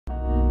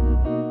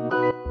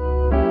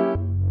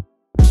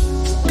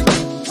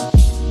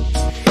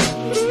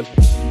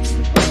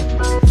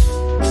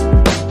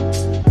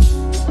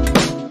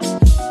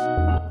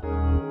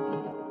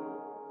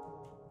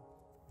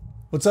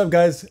What's up,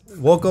 guys?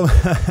 Welcome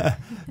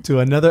to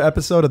another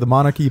episode of the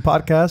Monarchy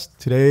podcast.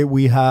 Today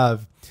we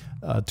have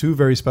two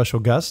very special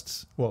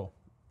guests. Well,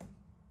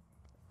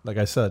 like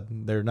I said,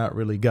 they're not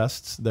really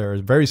guests. They're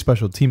very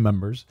special team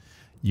members,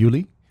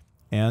 Yuly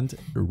and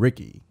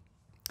Ricky.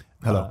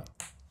 Hello.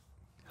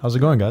 How's it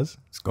going, guys?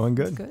 It's going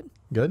good. Good.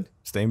 Good?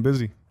 Staying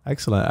busy.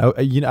 Excellent.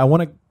 I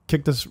want to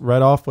kick this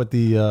right off with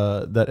the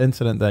that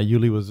incident that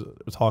Yuly was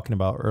talking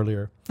about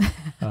earlier.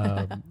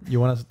 You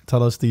want to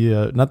tell us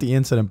the not the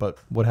incident, but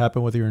what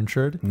happened with your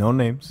insured? No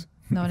names.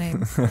 No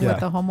names. Yeah. With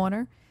the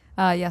homeowner.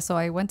 So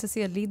I went to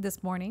see a lead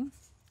this morning,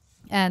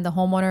 and the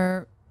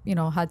homeowner,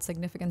 had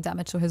significant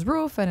damage to his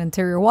roof and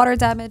interior water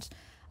damage.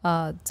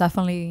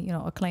 Definitely,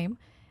 a claim.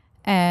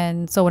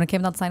 And so when it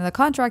came down to signing the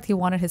contract, he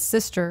wanted his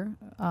sister,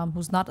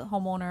 who's not a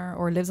homeowner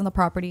or lives on the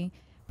property,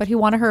 but he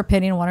wanted her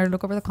opinion, wanted to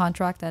look over the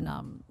contract. And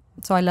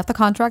so I left the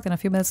contract, and a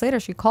few minutes later,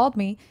 she called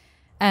me,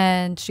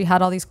 and she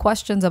had all these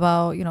questions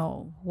about,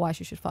 why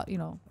she should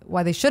file,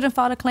 why they shouldn't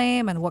file a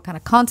claim and what kind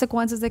of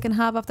consequences they can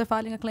have after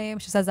filing a claim.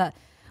 She says that,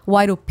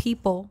 why do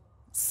people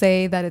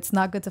say that it's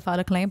not good to file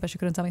a claim? But she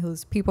couldn't tell me who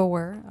those people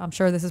were. I'm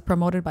sure this is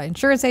promoted by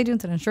insurance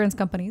agents and insurance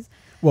companies.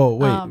 Well,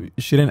 wait,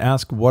 she didn't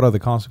ask what are the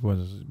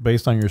consequences.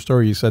 Based on your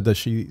story, you said that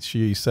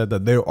she said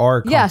that there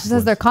are consequences. Yeah, she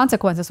says there are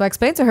consequences. So I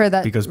explained to her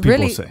that Because people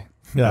really, say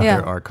Yeah. Yeah.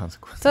 there are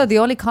consequences. so the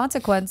only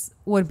consequence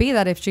would be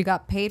that if she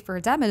got paid for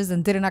her damages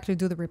and didn't actually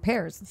do the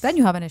repairs, then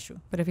you have an issue.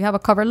 But if you have a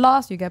covered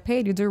loss, you get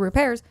paid, you do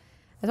repairs,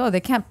 they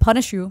can't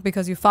punish you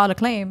because you filed a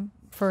claim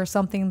for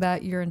something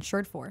that you're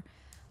insured for.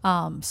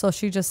 So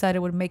she just said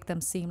it would make them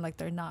seem like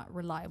they're not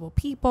reliable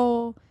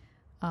people,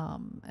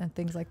 and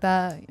things like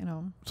that,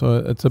 So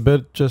it's a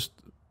bit just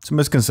It's a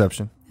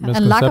misconception.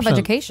 And lack of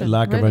education.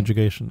 Lack of really.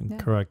 education, Yeah.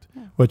 correct.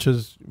 Yeah. Which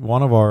is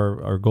one of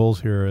our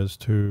goals here is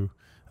to,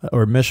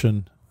 or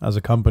mission as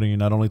a company,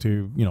 not only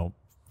to,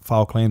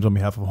 file claims on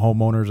behalf of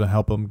homeowners and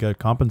help them get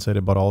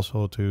compensated, but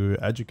also to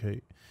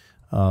educate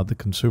the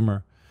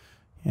consumer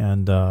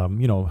and,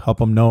 help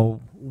them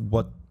know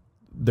what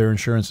their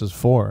insurance is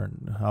for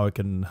and how it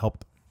can help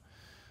them.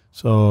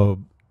 So,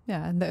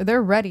 Yeah, and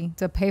they're ready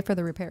to pay for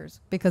the repairs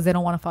because they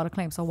don't want to file a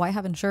claim. So why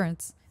have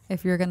insurance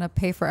if you're going to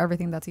pay for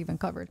everything that's even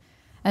covered?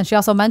 And she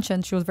also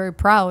mentioned she was very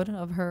proud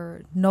of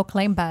her no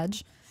claim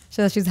badge. She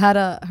said she's had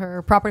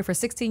her property for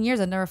 16 years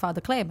and never filed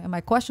a claim. And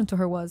my question to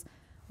her was,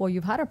 well,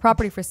 you've had a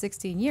property for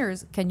 16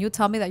 years. Can you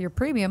tell me that your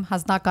premium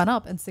has not gone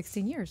up in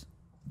 16 years?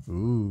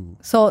 ooh.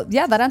 So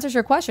yeah, that answers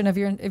your question. If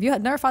you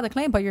had never filed a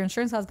claim, but your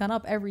insurance has gone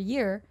up every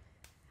year,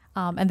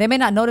 and they may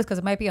not notice because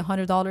it might be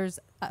 $100,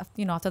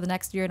 after the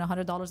next year and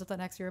 $100 after the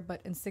next year.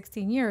 But in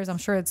 16 years, I'm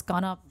sure it's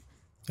gone up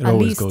It at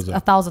always least goes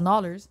up.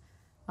 $1,000.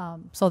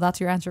 So that's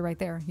your answer right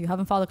there. You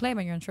haven't filed a claim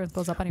and your insurance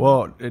goes up anyway.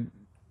 Well,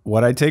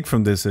 what I take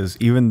from this is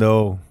even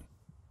though,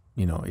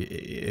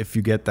 if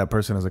you get that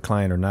person as a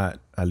client or not,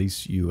 at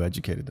least you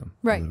educated them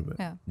right. a little bit.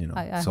 Yeah.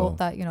 I hope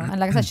that, and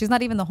like I said, she's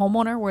not even the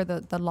homeowner where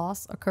the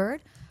loss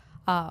occurred.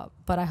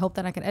 But I hope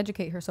that I can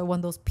educate her. So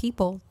when those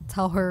people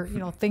tell her,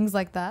 things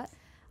like that,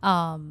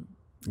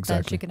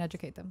 that she can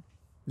educate them.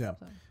 Yeah.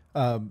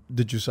 So.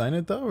 Did you sign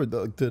it though, or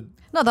did?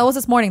 No, that was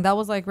this morning. That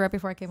was like right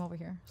before I came over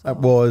here. So.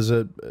 Well, is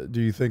it?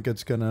 Do you think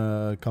it's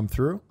gonna come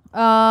through?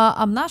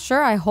 I'm not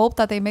sure. I hope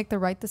that they make the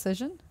right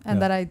decision and Yeah.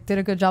 that I did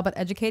a good job at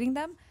educating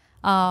them.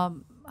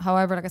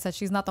 However, like I said,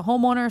 she's not the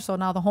homeowner. So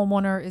now the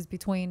homeowner is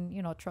between,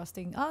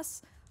 trusting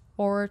us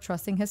or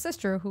trusting his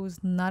sister,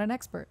 who's not an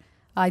expert.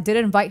 I did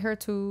invite her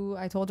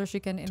I told her she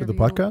can interview. To the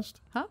podcast?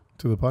 Huh?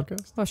 To the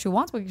podcast? Well, she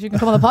wants, she can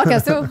come on the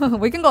podcast too.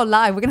 We can go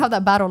live. We can have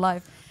that battle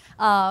live.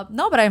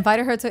 No, but I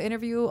invited her to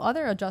interview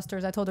other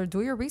adjusters. I told her,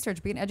 do your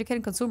research, be an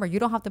educated consumer. You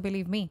don't have to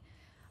believe me.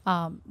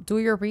 Do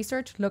your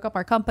research, look up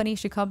our company.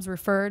 She comes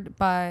referred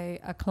by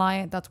a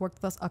client that's worked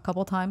with us a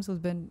couple times who's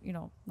been,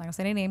 not gonna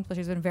say any names, but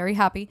she's been very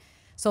happy.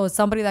 So it's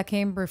somebody that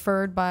came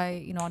referred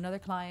by, another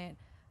client.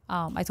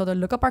 I told her,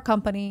 look up our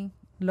company,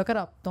 look it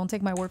up. Don't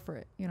take my word for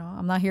it.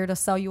 I'm not here to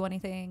sell you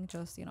anything.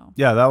 Just,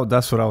 Yeah,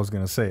 that's what I was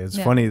going to say. It's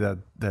funny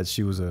that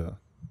she was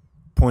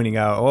pointing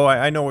out, oh,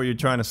 I know what you're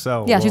trying to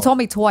sell. Yeah, she told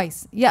me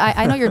twice. Yeah,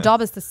 I know your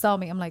job is to sell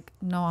me. I'm like,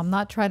 no, I'm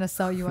not trying to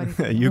sell you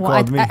anything. You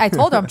called me. I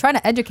told her I'm trying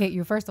to educate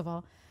you, first of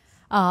all.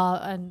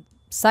 And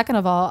second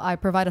of all, I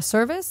provide a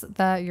service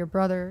that your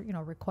brother,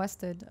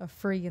 requested a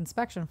free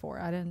inspection for.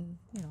 I didn't,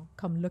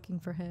 come looking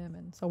for him.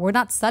 And so we're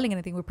not selling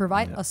anything. We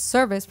provide a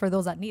service for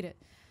those that need it.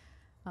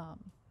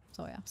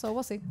 So yeah, so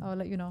we'll see. I'll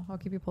let you know. I'll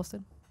keep you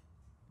posted.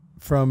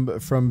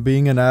 From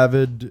being an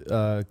avid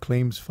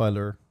claims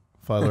filer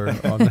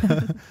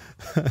on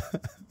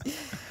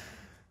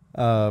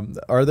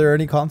are there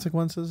any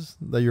consequences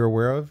that you're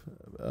aware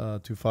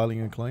of to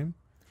filing a claim?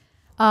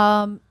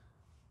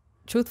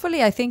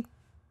 Truthfully, I think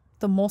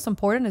the most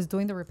important is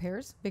doing the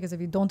repairs, because if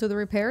you don't do the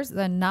repairs,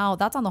 then now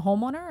that's on the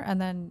homeowner, and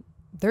then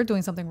they're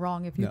doing something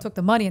wrong if you took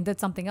the money and did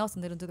something else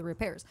and didn't do the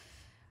repairs.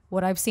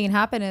 What I've seen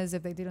happen is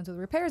if they didn't do the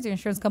repairs, the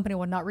insurance company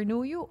will not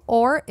renew you,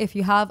 or if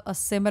you have a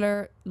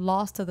similar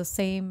loss to the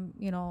same,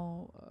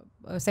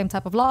 same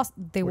type of loss,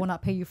 they will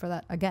not pay you for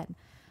that again.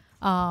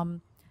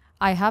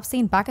 I have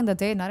seen back in the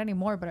day, not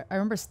anymore, but I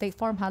remember State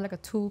Farm had like a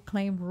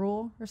 2-claim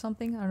rule or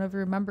something. I don't know if you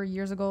remember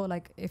years ago,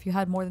 like if you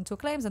had more than 2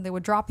 claims and they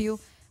would drop you.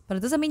 But it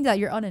doesn't mean that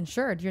you're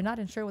uninsured. You're not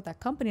insured with that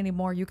company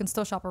anymore. You can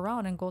still shop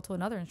around and go to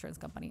another insurance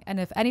company. And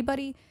if any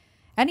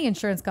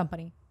insurance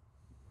company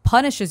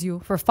punishes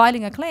you for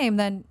filing a claim,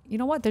 then you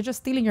know what? They're just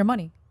stealing your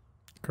money.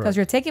 Because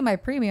you're taking my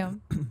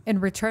premium in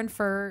return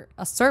for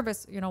a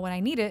service, you know, when I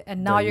need it,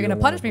 and now you're going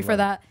to punish me for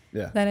that.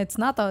 Yeah. Then it's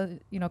not the,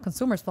 you know,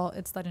 consumer's fault.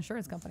 It's that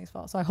insurance company's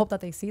fault. So I hope that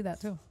they see that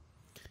too.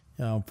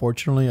 Yeah,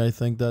 unfortunately, I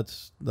think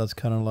that's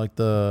kind of like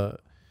the,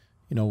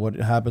 you know, what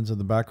happens in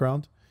the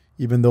background.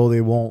 Even though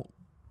they won't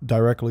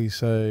directly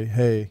say,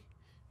 hey,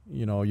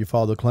 you know, you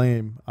filed a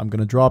claim, I'm going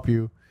to drop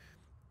you.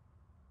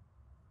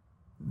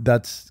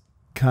 That's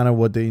kind of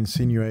what they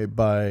insinuate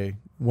by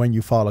when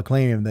you file a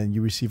claim, then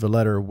you receive a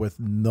letter with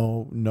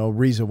no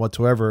reason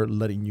whatsoever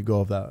letting you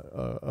go of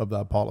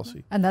that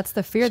policy. And that's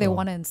the fear they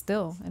want to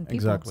instill in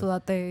people so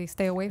that they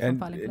stay away from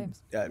filing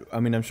claims. I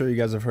mean, I'm sure you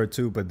guys have heard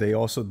too, but they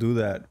also do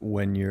that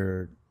when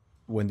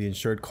the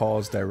insured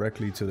calls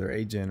directly to their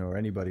agent or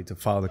anybody to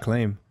file the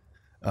claim.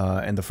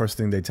 And the first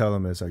thing they tell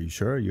them is, are you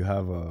sure you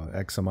have a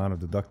X amount of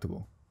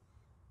deductible?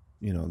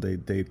 You know,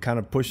 they kind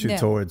of push you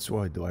towards,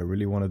 well, do I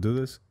really want to do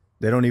this?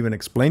 They don't even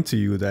explain to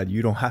you that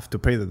you don't have to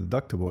pay the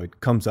deductible.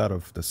 It comes out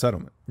of the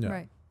settlement. Yeah.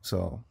 Right.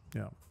 So,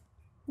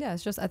 yeah,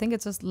 I think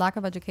it's just lack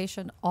of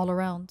education all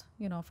around,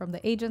 you know, from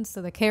the agents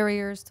to the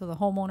carriers to the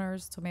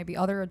homeowners to maybe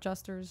other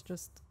adjusters.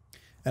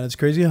 And it's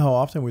crazy how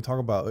often we talk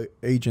about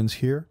agents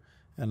here.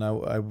 And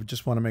I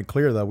just want to make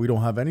clear that we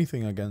don't have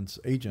anything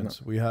against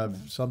agents. No. We have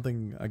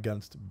something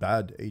against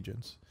bad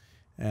agents.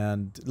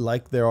 And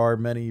like there are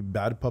many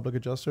bad public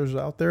adjusters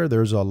out there,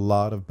 there's a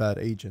lot of bad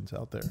agents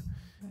out there.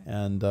 Right.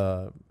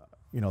 And,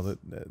 you know,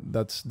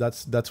 that's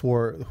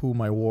who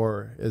my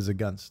war is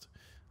against,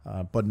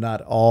 but not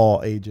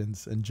all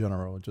agents in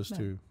general. Just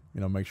to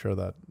make sure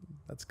that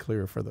that's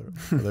clear for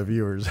the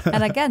viewers.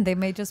 And again, they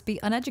may just be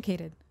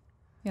uneducated.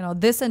 You know,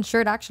 this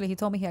insured actually, he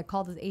told me he had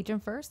called his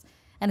agent first,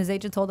 and his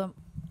agent told him,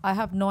 "I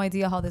have no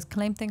idea how this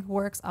claim thing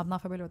works. I'm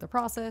not familiar with the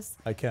process."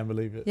 I can't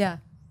believe it. Yeah,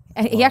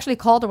 and he actually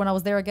called her when I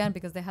was there again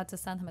because they had to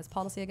send him his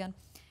policy again,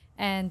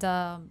 and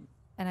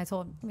I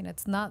told him, I mean,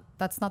 that's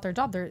not their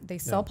job. They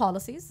sell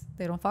policies.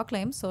 They don't file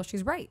claims. So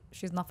she's right.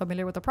 She's not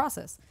familiar with the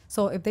process.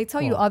 So if they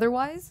tell you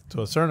otherwise.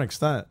 To a certain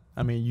extent,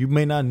 I mean, you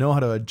may not know how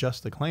to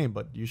adjust the claim,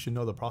 but you should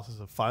know the process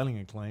of filing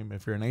a claim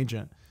if you're an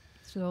agent.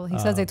 So he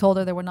says they told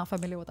her they were not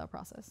familiar with that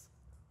process,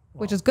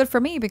 which is good for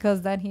me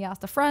because then he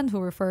asked a friend who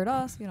referred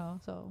us, you know,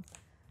 so.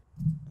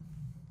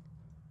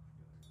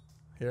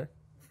 Here?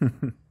 All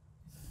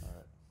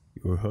right.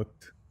 You were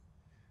hooked.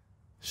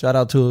 Shout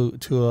out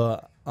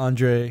to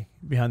Andre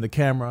behind the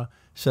camera.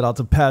 Shout out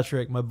to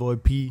Patrick, my boy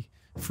P,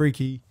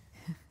 Freaky.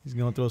 He's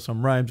going to throw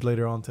some rhymes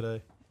later on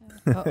today.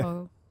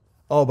 Uh-oh.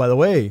 Oh, by the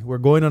way, we're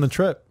going on a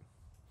trip.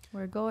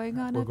 We're going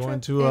on a trip. We're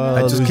going to.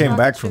 I just came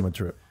back from a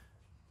trip.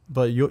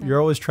 But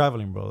you're always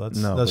traveling, bro. That's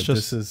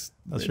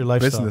your lifestyle.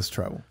 Business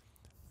travel.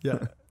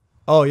 Yeah.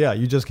 Oh yeah,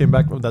 you just came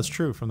back from. That's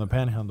true, from the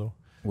Panhandle,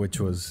 which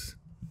was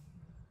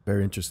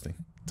very interesting.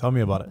 Tell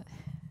me about it.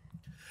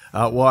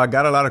 Well, I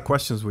got a lot of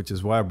questions, which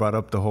is why I brought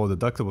up the whole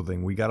deductible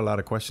thing. We got a lot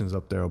of questions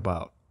up there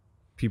about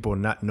people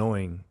not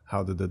knowing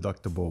how the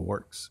deductible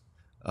works.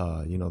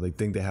 You know, they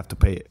think they have to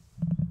pay it.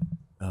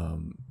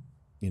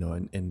 You know,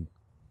 and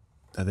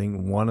I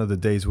think one of the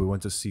days we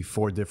went to see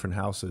 4 different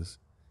houses,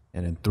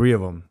 and in 3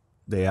 of them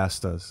they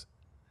asked us,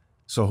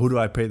 "So who do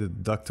I pay the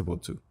deductible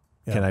to?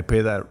 Yeah. Can I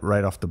pay that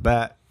right off the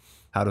bat?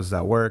 How does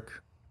that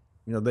work?"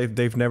 You know,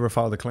 they've never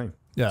filed a claim.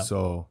 Yeah.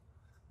 So.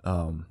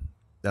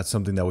 That's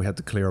something that we had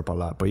to clear up a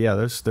lot. But yeah,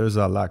 there's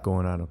a lot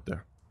going on up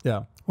there.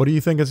 Yeah. What do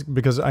you think is,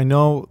 because I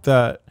know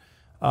that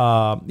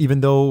even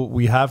though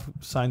we have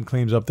signed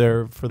claims up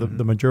there for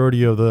the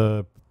majority of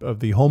the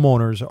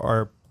homeowners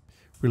are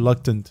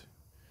reluctant.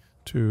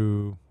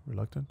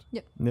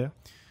 Yep. Yeah.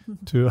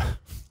 To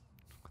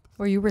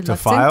Were you reluctant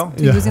to file?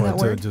 To using that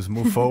word? To just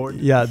move forward?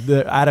 Yeah,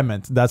 they're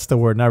adamant. That's the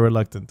word, not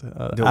reluctant.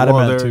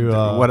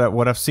 Adamant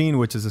what I've seen,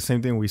 which is the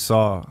same thing we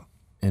saw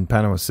in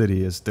Panama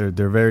City, is they're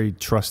very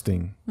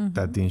trusting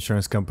that the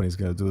insurance company is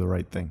going to do the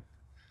right thing.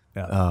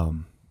 Yeah.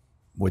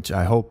 Which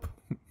I hope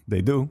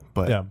they do,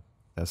 but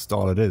that's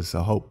all it is,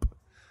 a hope.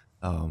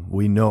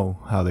 We know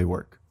how they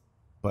work,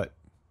 but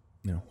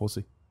you know, we'll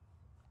see.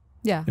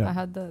 Yeah. I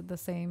had the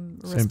same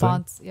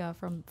response. Thing? Yeah,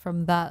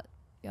 from that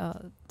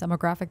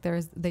demographic.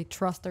 They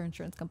trust their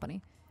insurance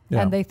company,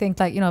 and they think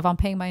like, you know, if I'm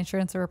paying my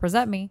insurance to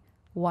represent me,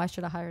 why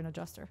should I hire an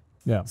adjuster?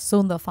 Yeah.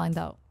 Soon they'll find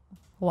out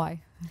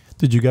why.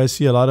 Did you guys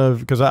see a lot of,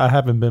 because I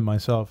haven't been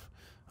myself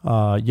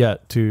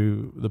yet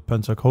to the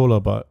Pensacola,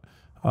 but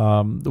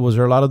was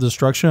there a lot of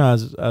destruction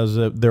as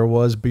there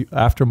was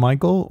after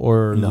Michael,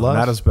 or no, less?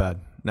 Not as bad.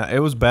 No, it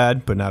was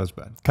bad, but not as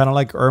bad. Kind of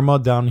like Irma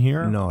down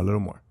here? No, a little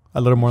more. A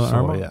little more than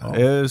Irma? Yeah,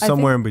 it was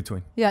somewhere in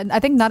between. Yeah, I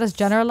think not as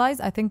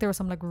generalized. I think there were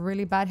some like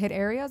really bad hit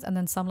areas and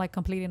then some like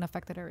completely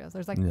unaffected areas.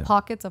 There's like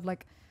pockets of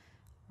like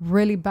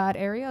really bad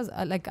areas.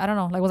 Like, I don't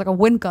know, like it was like a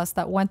wind gust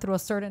that went through a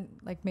certain,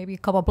 like maybe a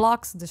couple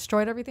blocks,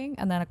 destroyed everything.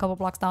 And then a couple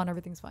blocks down,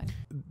 everything's fine.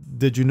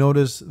 Did you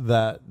notice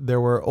that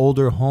there were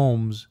older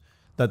homes,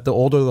 that the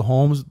older the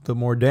homes, the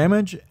more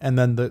damage? And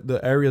then the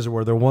areas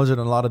where there wasn't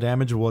a lot of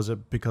damage, was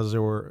it because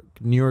there were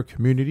newer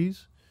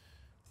communities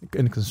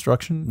in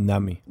construction?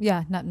 Not me.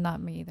 Yeah,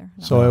 not me either.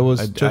 No. So it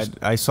was just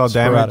I saw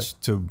sporadic. damage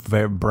to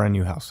very brand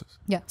new houses.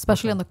 Yeah,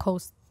 especially on the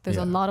coast. There's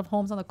a Yeah. lot of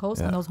homes on the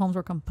coast, and Yeah. those homes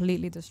were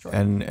completely destroyed.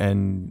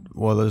 And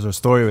well, there's a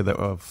story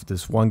of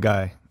this one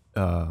guy.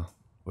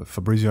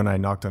 Fabrizio and I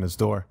knocked on his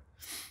door,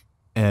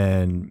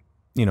 and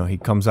he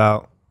comes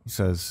out. He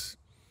says,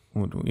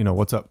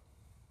 "What's up?"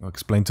 I'll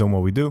explain to him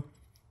what we do,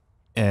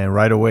 and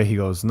right away he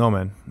goes, "No,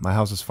 man, my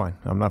house is fine.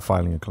 I'm not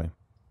filing a claim."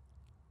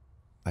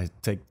 I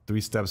take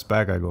 3 steps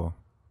back. I go,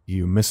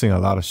 "You're missing a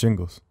lot of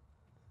shingles."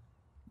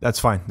 "That's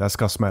fine. That's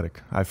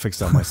cosmetic. I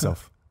fixed that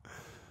myself."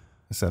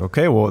 I said,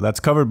 "Okay, well, that's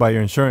covered by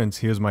your insurance.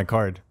 Here's my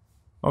card."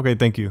 "Okay,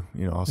 thank you.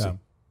 I'll see."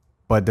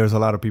 But there's a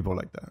lot of people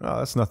like that. "Oh,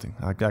 that's nothing.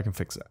 I can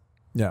fix that."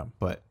 Yeah.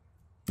 But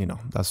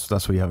that's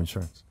where you have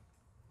insurance.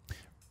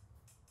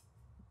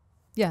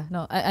 Yeah,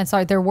 no, and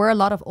sorry, there were a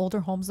lot of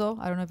older homes though.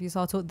 I don't know if you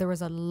saw too. There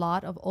was a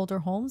lot of older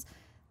homes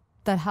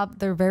that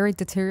they're very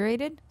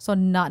deteriorated. So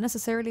not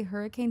necessarily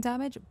hurricane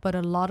damage, but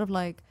a lot of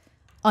like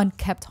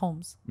unkept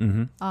homes,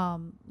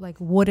 like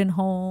wooden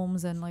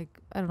homes, and like,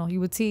 I don't know, you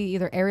would see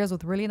either areas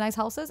with really nice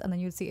houses, and then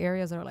you'd see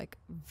areas that are like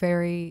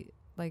very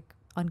like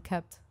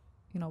unkept,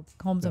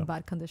 homes in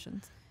bad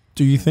conditions.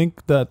 Do you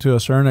think that to a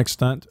certain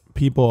extent,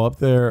 people up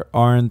there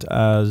aren't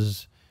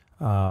as,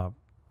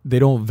 they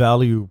don't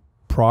value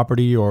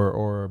property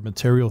or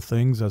material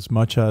things as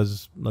much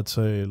as, let's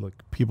say, like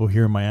people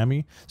here in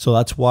Miami? So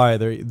that's why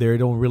they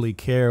don't really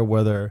care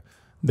whether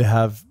they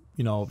have,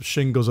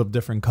 shingles of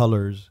different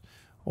colors,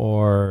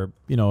 or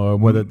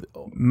whether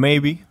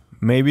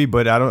maybe,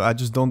 but I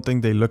just don't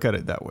think they look at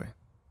it that way.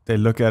 They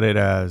look at it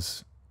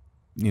as,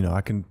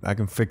 I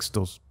can fix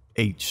those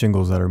 8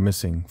 shingles that are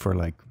missing for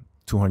like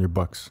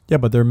 $200. Yeah,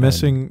 but they're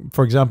missing.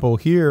 For example,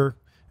 here,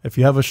 if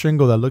you have a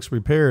shingle that looks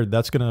repaired,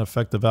 that's going to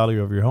affect the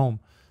value of your home.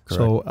 Correct.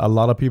 So a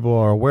lot of people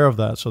are aware of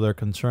that, so they're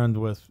concerned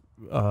with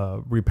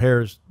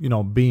repairs,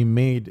 being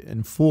made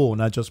in full,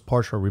 not just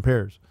partial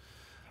repairs.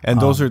 And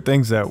those are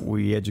things that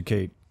we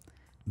educate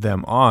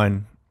them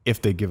on if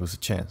they give us a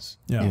chance.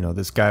 Yeah.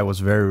 This guy was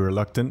very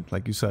reluctant,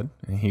 like you said,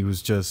 and he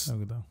was just,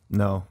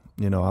 no,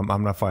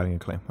 I'm not filing a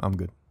claim. I'm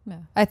good. Yeah,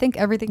 I think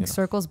everything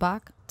circles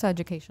back to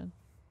education,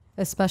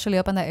 especially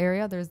up in that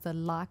area. There's the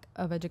lack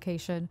of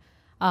education.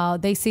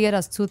 They see it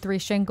as 2-3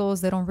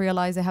 shingles. They don't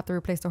realize they have to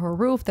replace the whole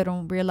roof. They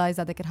don't realize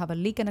that they could have a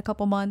leak in a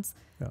couple months.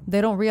 Yeah.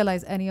 They don't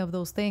realize any of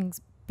those things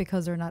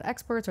because they're not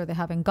experts or they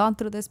haven't gone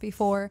through this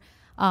before.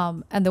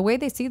 And the way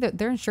they see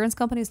their insurance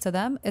companies, to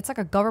them, it's like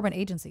a government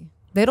agency.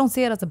 They don't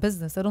see it as a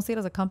business. They don't see it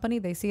as a company.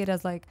 They see it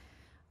as like,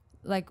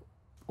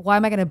 why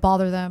am I going to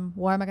bother them?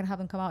 Why am I going to have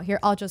them come out here?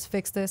 I'll just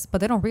fix this.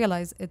 But they don't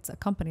realize it's a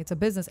company. It's a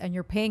business. And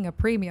you're paying a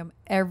premium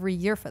every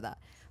year for that.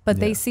 But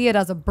they see it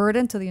as a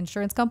burden to the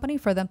insurance company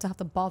for them to have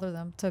to bother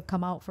them to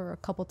come out for a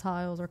couple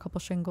tiles or a couple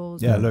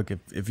shingles. Yeah, look,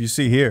 if you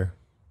see here,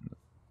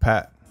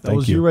 Pat, that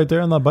was you right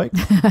there on that bike?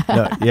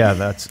 No,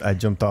 yeah, I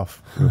jumped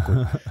off real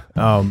quick.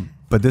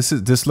 But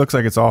this looks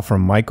like it's all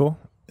from Michael.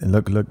 And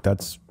look,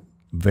 that's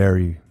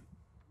very,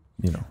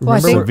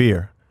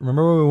 severe.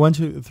 Remember when we went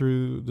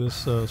through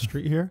this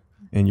street here?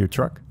 In your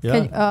truck?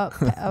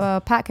 Yeah.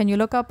 Pat, can you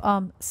look up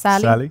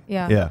Sally? Sally?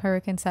 Yeah,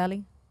 Hurricane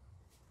Sally.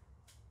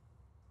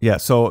 Yeah,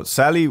 so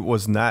Sally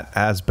was not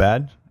as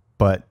bad,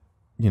 but,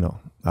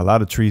 a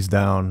lot of trees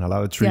down, a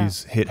lot of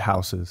trees hit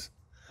houses.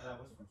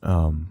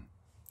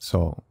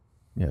 So,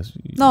 yes.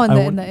 No,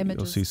 in the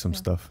images. You'll see some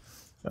stuff.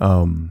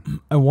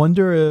 I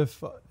wonder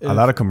if a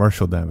lot of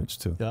commercial damage,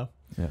 too. Yeah.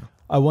 Yeah.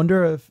 I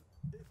wonder if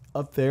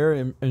up there,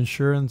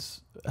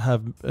 insurance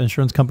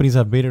companies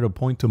have made it a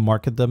point to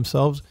market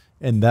themselves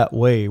in that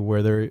way,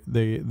 where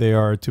they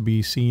are to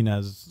be seen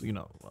as,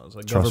 as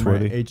a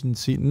government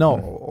agency. No,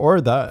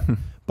 or that.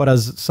 But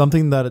as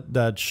something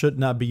that should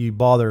not be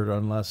bothered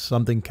unless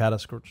something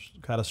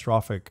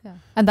catastrophic. Yeah.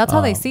 And that's how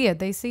they see it.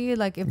 They see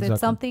like if it's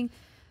something,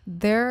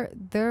 their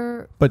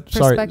But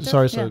sorry,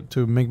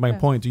 to make my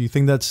point, do you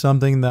think that's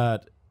something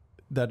that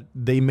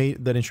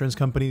insurance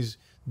companies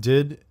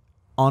did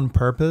on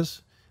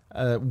purpose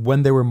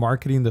when they were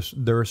marketing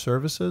their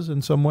services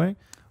in some way?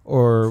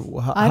 Or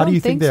how do you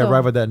think they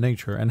arrive at that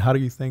nature? And how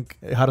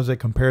does it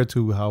compare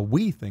to how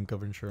we think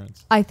of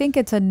insurance? I think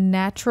it's a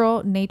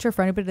natural nature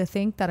for anybody to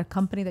think that a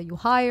company that you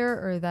hire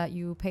or that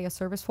you pay a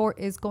service for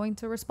is going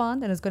to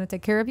respond and is going to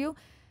take care of you.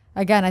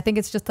 Again, I think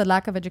it's just the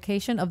lack of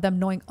education of them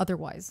knowing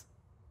otherwise.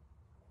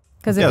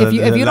 Because if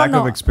you don't know, lack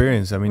of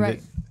experience. I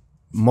mean,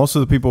 most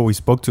of the people we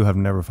spoke to have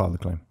never filed a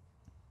claim.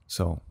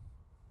 So,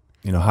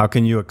 how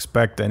can you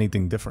expect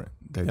anything different?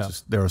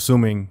 They're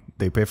assuming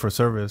they pay for a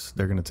service,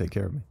 they're going to take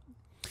care of me.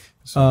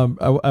 So.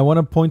 I want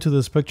to point to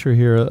this picture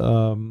here.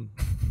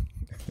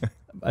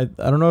 I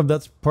don't know if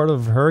that's part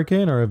of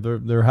hurricane or if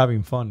they're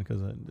having fun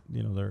because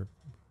they're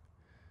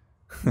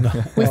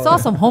We saw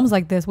some homes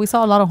like this. We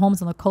saw a lot of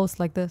homes on the coast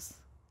like this.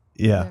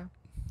 Yeah. There.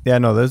 Yeah,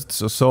 no, there's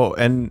so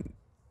and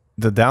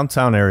the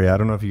downtown area, I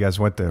don't know if you guys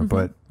went there,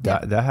 but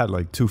that had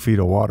like 2 feet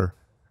of water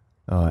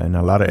in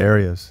a lot of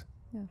areas.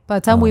 Yeah. By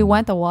the time we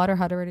went, the water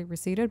had already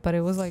receded, but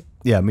it was like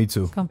me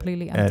too.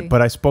 Completely empty.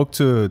 But I spoke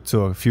to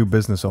a few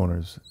business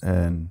owners,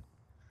 and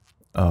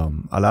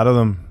a lot of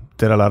them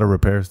did a lot of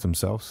repairs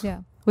themselves.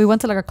 Yeah. We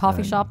went to like a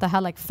coffee shop that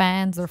had like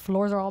fans. Their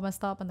floors are all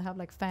messed up and they have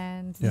like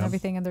fans and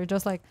everything. And they're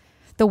just like,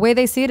 the way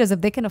they see it is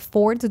if they can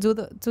afford to do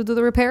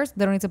the repairs,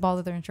 they don't need to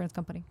bother their insurance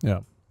company.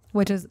 Yeah.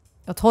 Which is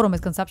a total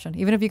misconception.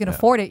 Even if you can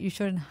afford it, you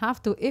shouldn't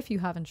have to if you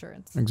have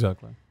insurance.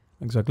 Exactly.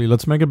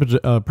 Let's make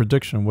a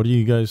prediction. What do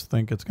you guys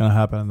think it's going to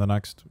happen in the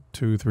next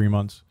 2-3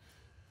 months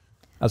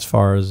as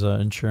far as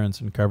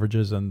insurance and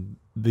coverages and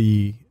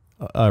the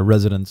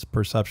residents'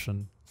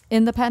 perception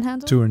in the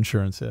Panhandle? To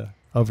insurance,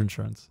 of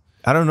insurance.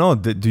 I don't know.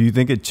 Do you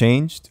think it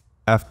changed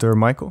after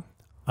Michael?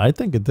 I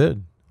think it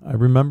did. I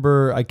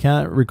remember, I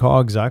can't recall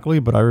exactly,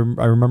 but I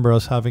remember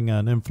us having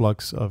an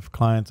influx of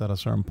clients at a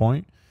certain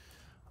point.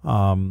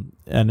 And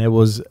it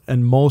was,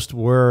 and most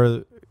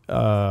were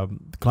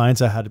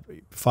clients that had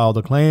filed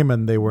a claim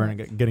and they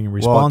weren't getting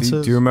responses.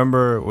 Well, do you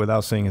remember,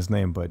 without saying his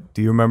name, but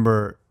do you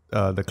remember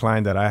the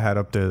client that I had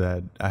up there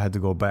that I had to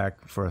go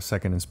back for a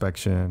second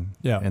inspection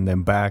and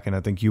then back, and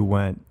I think you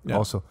went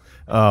also.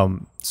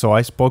 So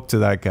I spoke to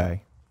that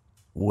guy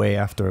way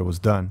after it was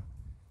done.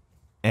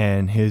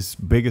 And his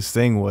biggest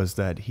thing was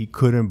that he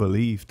couldn't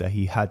believe that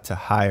he had to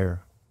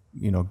hire,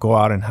 go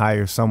out and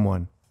hire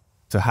someone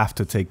to have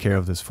to take care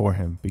of this for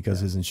him because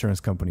his insurance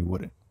company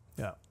wouldn't.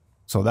 Yeah.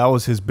 So that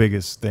was his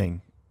biggest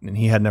thing. And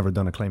he had never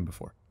done a claim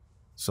before.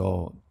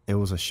 So it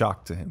was a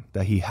shock to him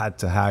that he had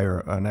to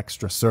hire an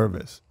extra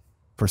service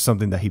for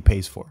something that he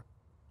pays for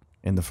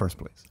in the first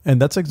place.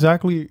 And that's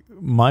exactly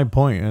my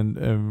point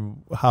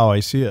and how I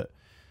see it.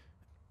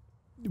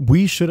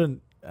 We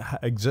shouldn't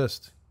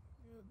exist.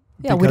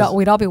 Yeah,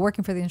 we'd all be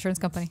working for the insurance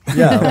company.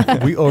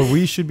 Yeah,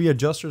 we should be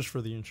adjusters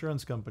for the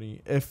insurance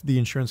company if the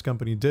insurance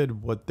company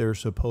did what they're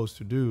supposed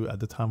to do at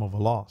the time of a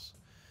loss.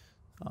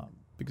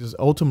 Because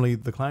ultimately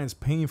the client's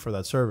paying for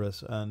that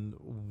service, and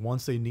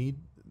once they need,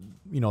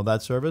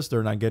 that service,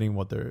 they're not getting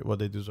what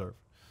they deserve.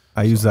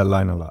 I use that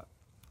line a lot.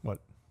 What?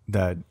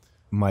 That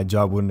my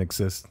job wouldn't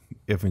exist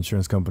if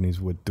insurance companies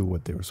would do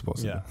what they were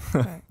supposed to do.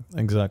 Right.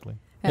 Exactly.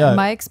 And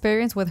my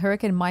experience with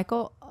Hurricane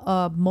Michael,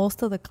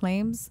 most of the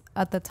claims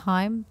at the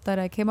time that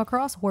I came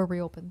across were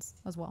reopens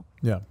as well.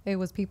 Yeah. It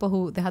was people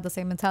who, they had the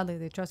same mentality.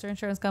 They trust their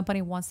insurance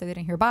company. Once they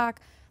didn't hear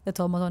back, they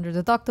told them it was under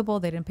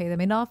deductible. They didn't pay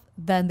them enough.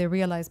 Then they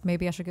realized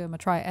maybe I should give them a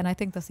try. And I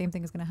think the same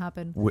thing is going to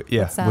happen with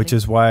Sally. Which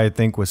is why I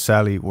think with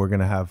Sally, we're going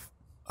to have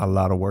a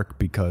lot of work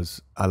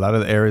because a lot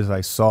of the areas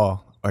I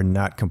saw are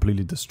not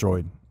completely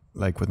destroyed.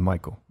 Like with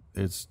Michael,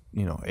 it's,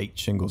 8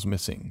 shingles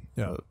missing,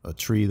 a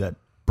tree that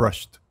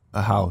brushed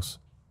a house.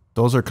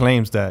 Those are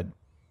claims that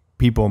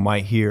people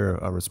might hear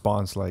a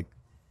response like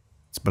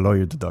it's below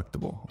your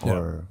deductible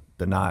or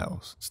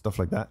denials, stuff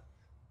like that.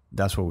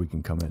 That's where we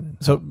can come in.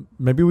 So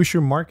maybe we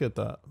should market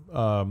that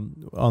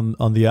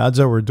on the ads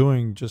that we're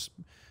doing. Just,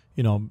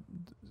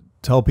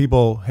 tell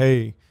people,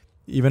 hey,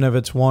 even if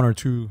it's 1 or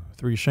 2,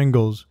 3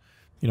 shingles,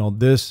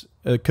 this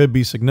it could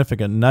be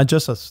significant, not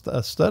just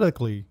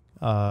aesthetically.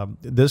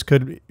 This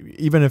could,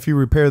 even if you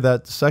repair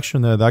that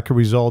section there, that could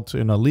result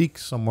in a leak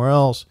somewhere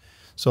else.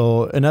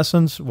 So in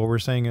essence, what we're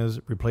saying is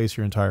replace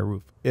your entire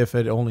roof even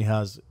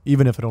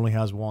if it only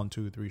has 1,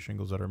 2, 3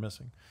 shingles that are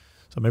missing.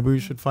 So maybe we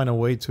should find a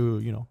way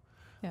to,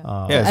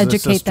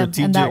 educate them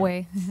in that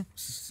way.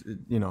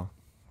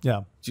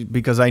 Yeah.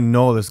 Because I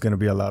know there's going to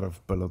be a lot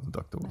of below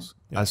deductibles.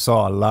 Yeah. I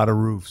saw a lot of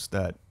roofs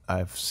that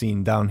I've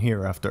seen down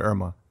here after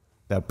Irma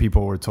that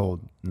people were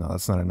told, no,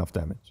 that's not enough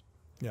damage.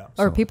 Yeah.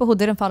 Or people who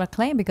didn't file a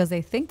claim because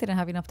they think they didn't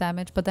have enough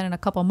damage, but then in a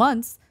couple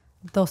months,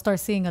 they'll start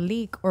seeing a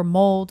leak or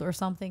mold or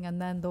something,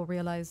 and then they'll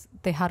realize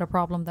they had a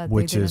problem that they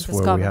didn't discover.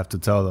 Which is where we have to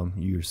tell them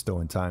you're still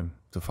in time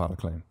to file a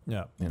claim.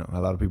 Yeah. A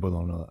lot of people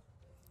don't know that.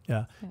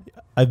 Yeah.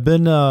 I've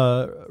been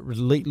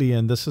lately,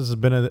 and this has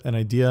been an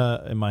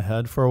idea in my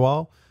head for a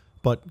while,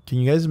 but can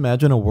you guys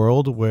imagine a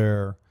world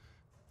where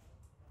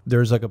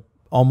there's like a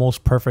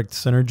almost perfect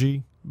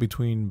synergy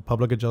between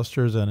public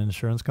adjusters and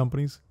insurance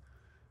companies?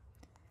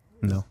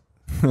 No.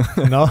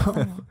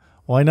 No?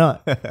 Why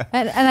not?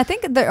 And I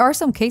think there are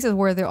some cases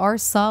where there are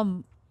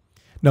some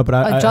but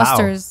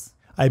adjusters.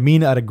 I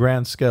mean at a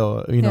grand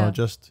scale,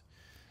 just...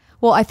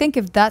 Well, I think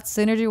if that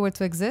synergy were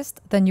to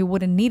exist, then you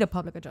wouldn't need a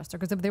public adjuster.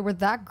 Because if they were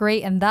that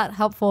great and that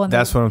helpful... and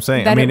that's what I'm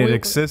saying. I mean, it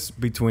exists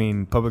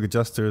between public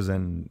adjusters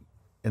and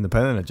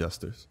independent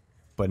adjusters,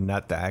 but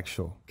not the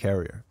actual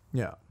carrier.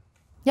 Yeah.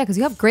 Yeah, because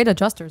you have great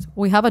adjusters.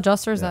 We have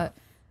adjusters that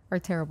are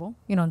terrible,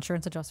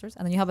 insurance adjusters.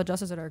 And then you have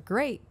adjusters that are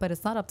great, but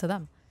it's not up to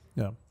them.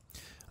 Yeah.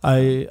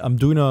 I'm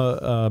doing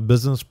a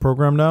business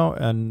program now,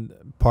 and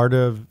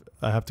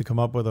I have to come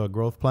up with a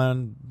growth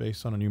plan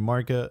based on a new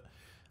market.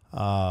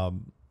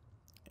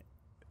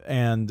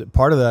 And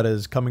part of that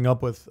is coming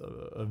up with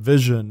a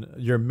vision,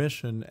 your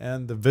mission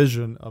and the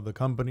vision of the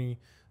company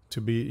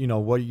to be, you know,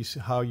 what you see,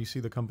 how you see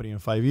the company in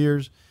 5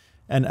 years.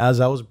 And as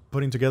I was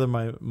putting together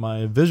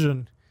my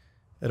vision,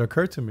 it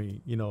occurred to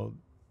me, you know,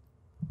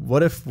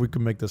 what if we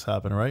could make this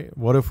happen, right?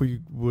 What if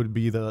we would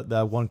be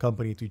that one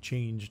company to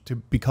change, to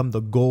become the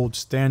gold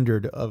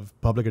standard of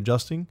public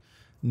adjusting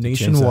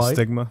nationwide?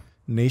 Stigma.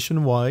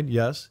 Nationwide,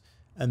 yes.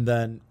 And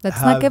then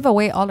let's not give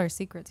away all our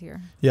secrets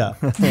here. Yeah,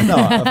 no,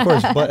 of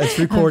course, but it's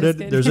recorded.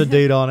 There's a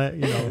date on it.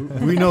 You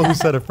know, we know who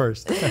said it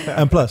first.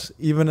 And plus,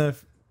 even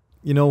if,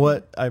 you know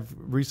what, I've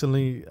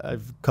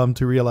come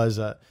to realize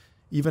that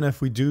even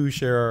if we do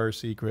share our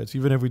secrets,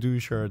 even if we do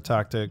share our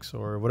tactics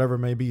or whatever it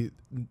may be,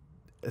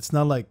 it's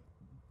not like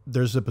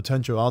there's a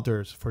potential out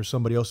there for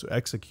somebody else to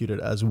execute it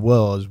as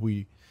well as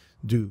we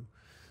do.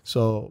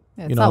 So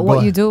it's not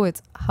what you do,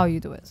 it's how you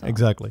do it. So.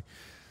 Exactly.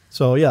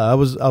 So yeah, I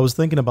was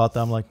thinking about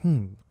that. I'm like,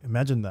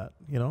 imagine that,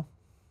 you know,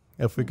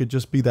 if we could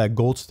just be that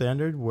gold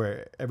standard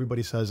where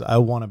everybody says, I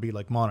want to be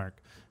like Monarch.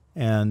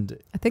 And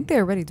I think they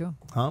already do.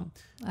 Huh?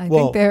 I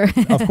think they're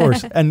of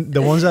course. And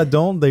the ones that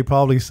don't, they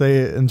probably say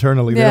it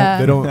internally. Yeah.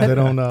 They don't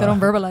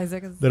verbalize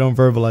it. They don't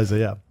verbalize it.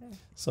 Yeah.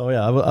 So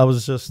yeah, I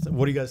was just,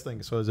 what do you guys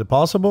think? So is it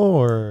possible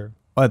or?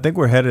 Well, I think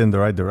we're headed in the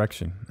right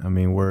direction. I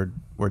mean, we're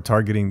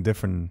targeting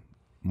different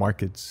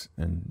markets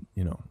and,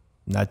 you know,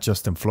 not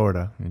just in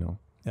Florida, you know,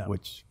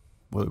 which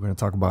we're going to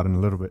talk about in a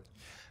little bit.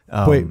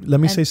 Wait, let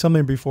me say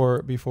something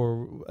before,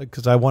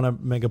 because I want to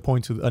make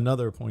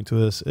another point to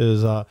this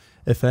is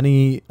if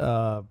any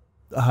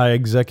high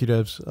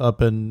executives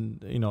up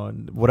in, you know,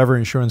 in whatever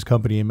insurance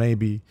company it may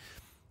be,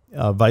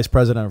 vice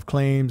president of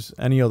claims,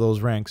 any of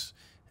those ranks,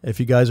 if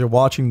you guys are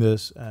watching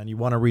this and you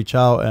want to reach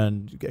out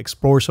and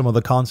explore some of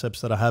the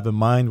concepts that I have in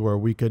mind where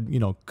we could, you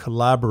know,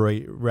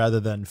 collaborate rather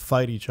than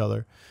fight each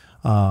other,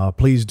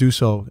 please do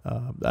so.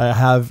 I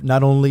have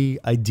not only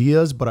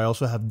ideas, but I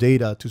also have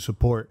data to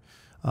support,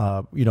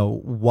 you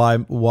know, why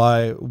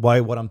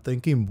what I'm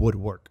thinking would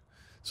work.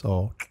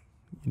 So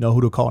you know who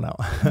to call now.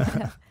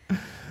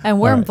 And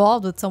we're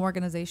involved with some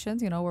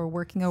organizations. You know, we're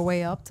working our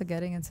way up to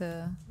getting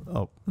into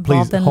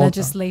involved in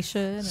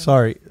legislation.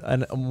 Sorry,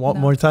 and one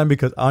more time,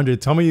 because Andre,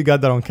 tell me you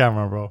got that on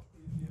camera, bro.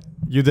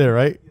 You did,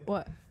 right?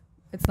 What?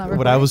 It's not recording?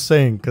 What I was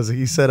saying, because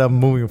he said I'm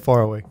moving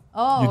far away.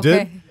 Oh, you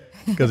did?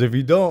 Because if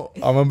you don't,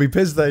 I'm gonna be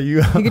pissed at you.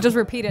 You can just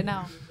repeat it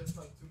now.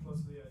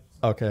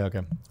 Okay.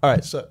 All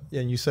right. So,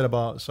 yeah, you said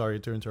about,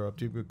 sorry to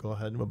interrupt you, but go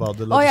ahead about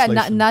the legislation.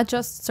 Oh, yeah, not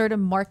just certain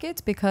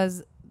markets,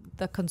 because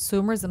the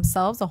consumers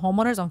themselves, the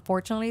homeowners,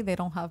 unfortunately, they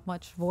don't have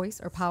much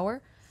voice or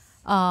power.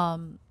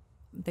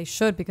 They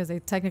should, because they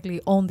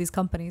technically own these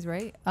companies,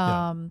 right?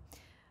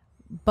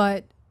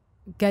 But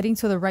getting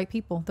to the right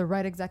people, the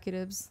right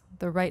executives,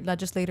 the right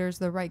legislators,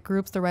 the right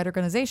groups, the right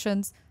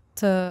organizations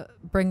to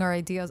bring our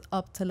ideas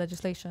up to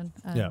legislation.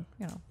 And,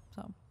 you know,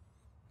 so.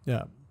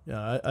 Yeah.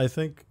 I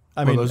think,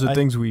 I mean, mean, those are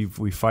things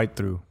we fight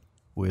through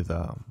with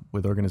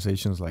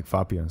organizations like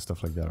FAPIA and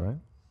stuff like that, right?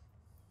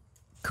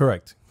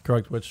 Correct.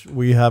 Which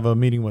we have a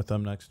meeting with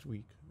them next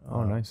week.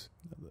 Oh, nice.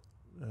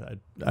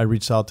 I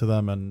reached out to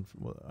them, and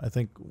I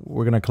think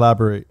we're going to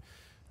collaborate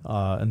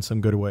in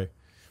some good way.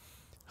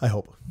 I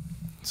hope.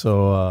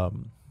 So,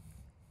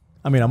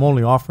 I mean, I'm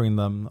only offering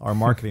them our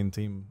marketing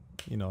team,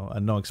 you know,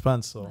 at no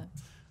expense. So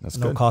that's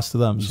no good. cost to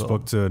them. You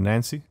spoke to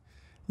Nancy?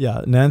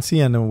 Yeah,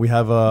 Nancy, and then we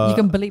have you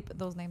can bleep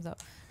those names out.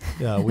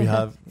 Yeah, we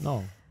have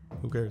no.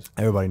 Who cares?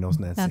 Everybody knows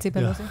Nancy. Nancy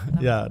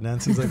Pelosi. Yeah,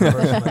 Nancy's like the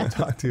person I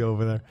talk to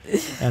over there.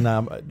 And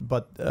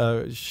but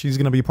she's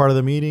gonna be part of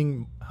the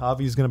meeting.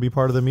 Javi's gonna be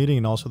part of the meeting,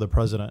 and also the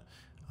president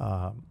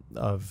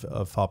of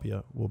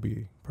FAPIA will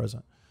be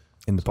present.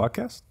 In the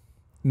podcast?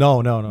 No.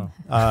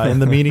 In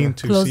the meeting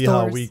to Closed see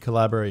doors. how we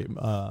collaborate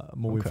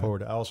moving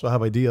forward. I also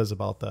have ideas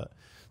about that.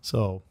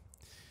 So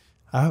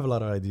I have a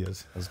lot of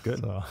ideas. That's good.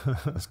 So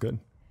That's good.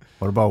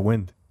 What about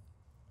wind?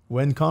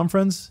 Wind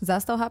conference? Is that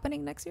still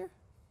happening next year?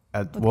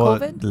 Well,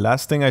 COVID? the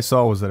last thing I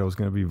saw was that it was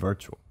going to be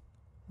virtual.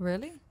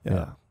 Really?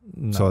 Yeah.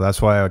 No. So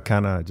that's why I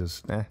kind of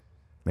just,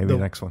 maybe the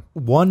next one.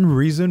 One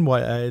reason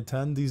why I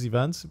attend these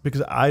events,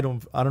 because I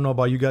don't know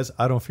about you guys,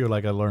 I don't feel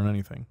like I learn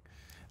anything.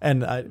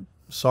 And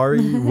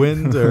sorry,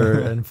 Wind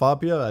and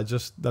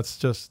FAPIA, that's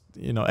just,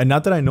 you know, and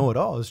not that I know it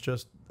all.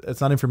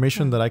 It's not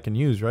information that I can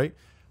use, right?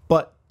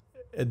 But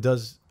it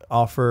does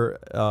offer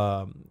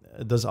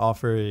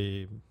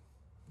a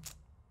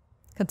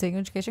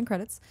continuing education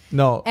credits.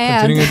 No,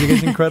 and continuing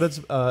education credits.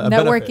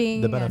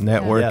 Networking.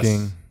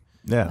 Networking.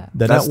 Yes.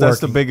 That's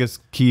the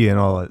biggest key in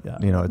all it. Yeah.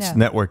 You know, it's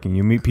networking.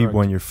 You meet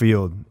people in your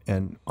field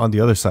and on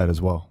the other side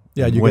as well.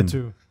 Yeah, you get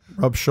to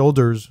rub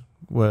shoulders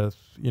with,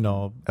 you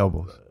know,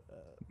 elbows.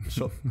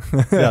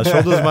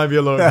 Shoulders might be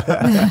a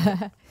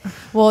little.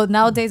 Well,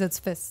 nowadays it's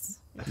fists.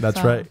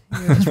 That's right.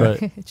 That's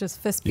right. It's just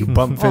fist. You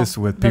bump fists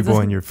with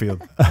people in your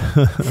field.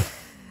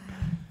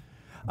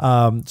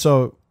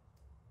 So,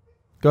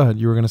 go ahead.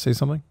 You were going to say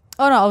something?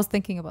 Oh, no, I was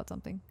thinking about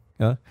something.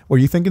 Yeah. Were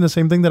you thinking the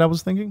same thing that I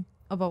was thinking?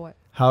 About what?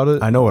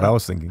 I know what I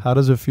was thinking. How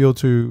does it feel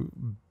to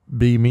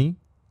be me?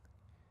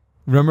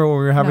 Remember when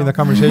we were having the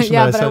conversation?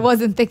 Yeah, that but I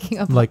wasn't thinking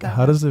about like, that.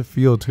 how does it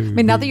feel to? I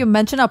mean, now that you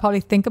mention it, I'll probably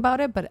think about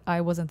it, but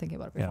I wasn't thinking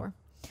about it before.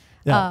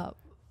 Yeah.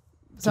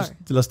 Sorry.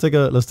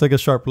 let's take a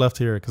sharp left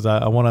here because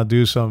I want to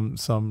do some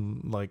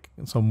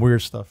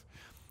weird stuff.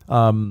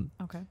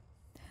 Okay.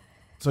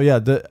 So yeah,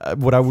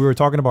 we were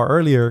talking about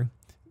earlier,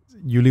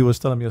 Yuly was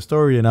telling me a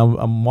story, and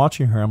I'm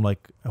watching her. I'm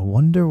like, I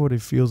wonder what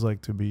it feels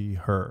like to be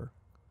her.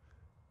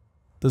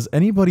 Does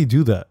anybody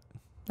do that?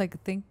 Like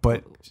think,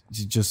 But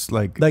just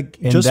like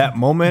in just that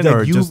moment, like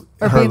or you- just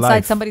or her be inside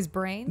life? somebody's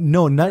brain.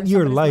 No, not Or your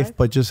somebody's life, life?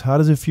 but just how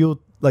does it feel?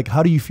 Like,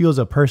 how do you feel as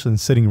a person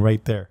sitting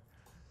right there?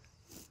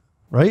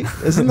 Right?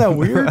 Isn't that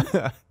weird?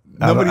 Nobody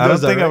I don't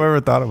does that, think I've right? ever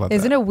thought about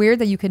Isn't that. it weird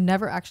that you can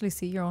never actually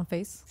see your own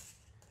face?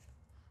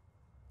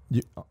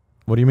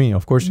 What do you mean?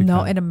 Of course you No,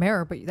 can. in a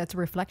mirror, but that's a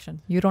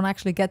reflection. You don't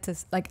actually get to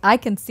like. I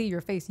can see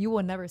your face. You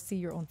will never see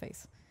your own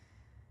face.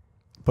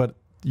 But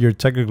you're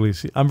technically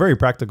I'm very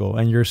practical,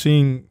 and you're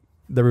seeing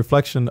the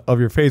reflection of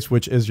your face,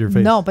 which is your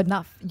face. No, but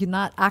you're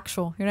not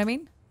actual. You know what I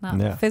mean? Not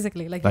Yeah.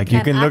 physically. Like Like you,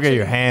 you can't can look at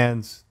your actually-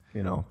 hands,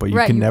 but you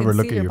Right, can never see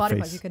look at your body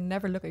parts. face. You can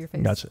never look at your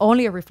face. Gotcha.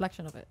 Only a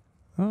reflection of it.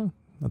 Oh,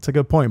 that's a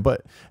good point.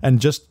 And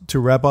just to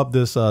wrap up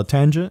this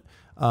tangent,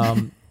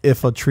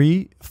 if a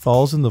tree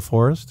falls in the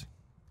forest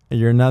and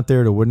you're not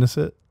there to witness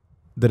it,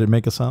 did it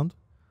make a sound?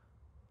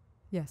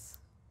 Yes.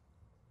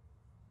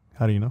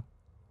 How do you know?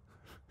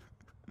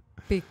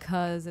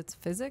 Because it's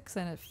physics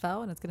and it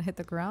fell and it's going to hit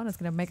the ground. It's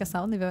going to make a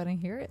sound if I didn't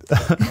hear it.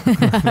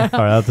 All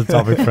right, that's a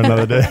topic for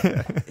another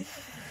day.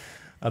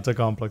 That's a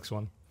complex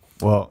one.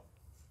 Well,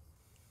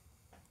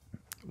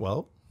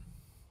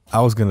 I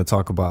was going to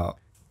talk about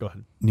go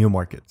ahead. new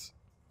markets.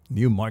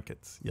 New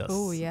markets. Yes.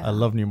 Oh, yeah. I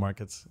love new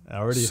markets. I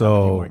already have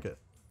a new market.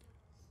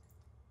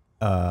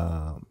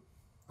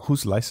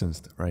 Who's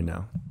licensed right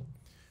now?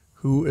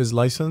 Who is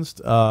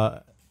licensed?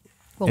 Well,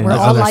 In we're all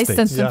other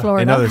licensed states. in Yeah.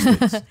 Florida. In other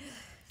states.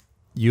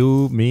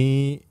 You,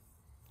 me,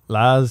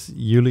 Laz,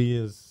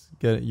 Yuly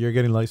you're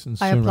getting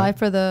licensed I soon, applied right?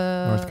 for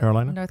the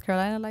North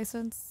Carolina?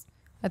 license.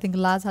 I think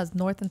Laz has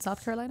North and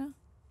South Carolina.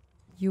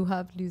 You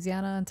have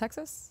Louisiana and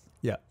Texas.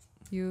 Yeah.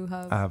 You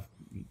have. I have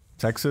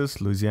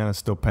Texas, Louisiana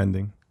still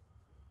pending.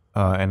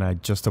 And I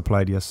just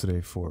applied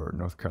yesterday for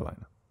North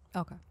Carolina.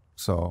 Okay.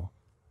 So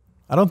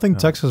I don't think No.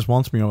 Texas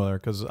wants me over there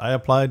because I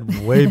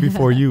applied way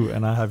before you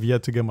and I have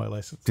yet to get my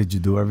license. did you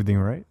do everything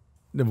right?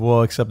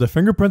 Well, except the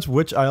fingerprints,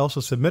 which I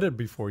also submitted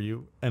before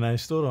you, and I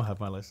still don't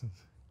have my license.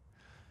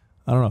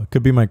 I don't know. It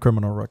could be my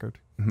criminal record.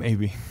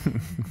 Maybe.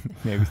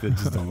 Maybe they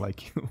just don't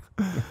like you.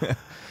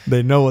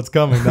 They know what's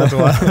coming. That's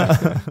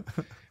why.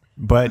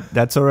 But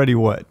that's already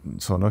what?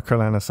 So North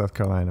Carolina, South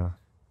Carolina,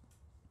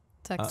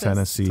 Texas.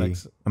 Tennessee.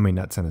 Texas. I mean,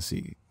 not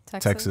Tennessee.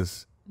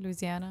 Texas,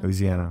 Louisiana.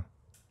 Louisiana.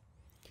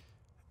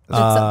 Did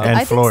some- and I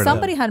think Florida.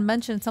 somebody had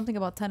mentioned something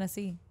about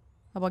Tennessee,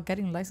 about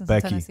getting licensed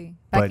Becky. in Tennessee.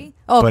 But- Becky?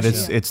 Oh, but okay,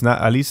 it's yeah. it's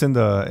not, at least in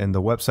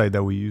the website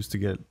that we use to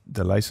get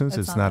the license,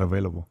 It's it's not not there.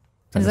 available.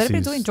 Is anybody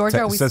Tennessee's doing Georgia?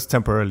 Are It we says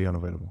temporarily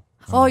unavailable.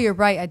 Oh, you're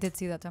right. I did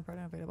see that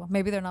temporarily available.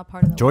 Maybe they're not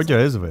part of the Georgia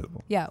website. is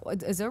available. Yeah.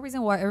 Is there a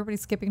reason why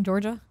everybody's skipping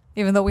Georgia,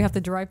 even though we have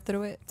to drive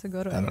through it to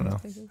go to I any don't of know.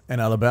 those places? And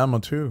Alabama,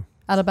 too.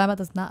 Alabama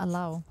does not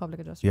allow public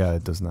adjusters. Yeah,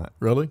 it does not.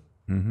 Really?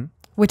 Mm-hmm.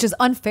 Which is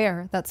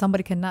unfair that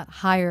somebody cannot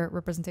hire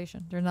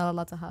representation. They're not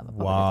allowed to have a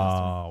public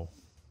adjuster. Wow.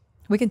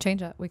 We can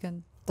change that. We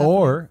can.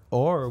 definitely-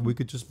 Or we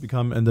could just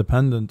become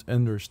independent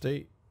in their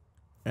state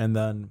and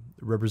then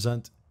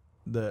represent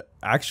the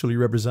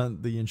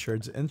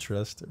insured's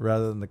interest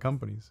rather than the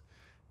company's.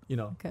 You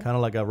know, Okay. kind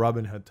of like a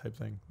Robin Hood type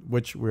thing,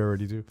 which we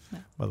already do, Yeah.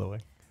 by the way.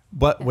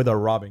 But Yeah. with a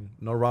robbing,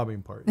 no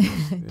robbing part.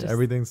 Just-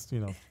 Everything's,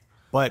 you know.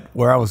 But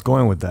where I was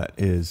going with that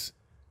is,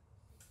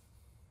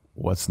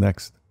 what's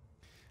next?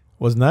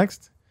 What's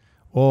next?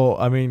 Well,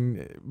 I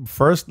mean,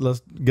 first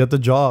let's get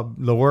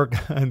the work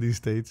in these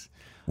states.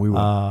 We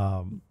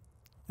will.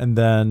 And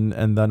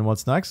then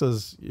what's next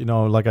is, you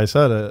know, like I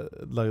said,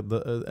 like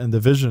in the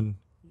vision,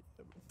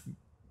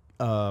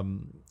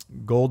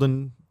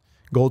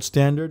 gold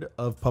standard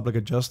of public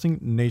adjusting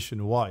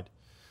nationwide.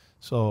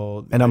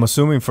 So, And I'm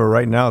assuming for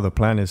right now, the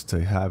plan is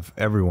to have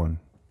everyone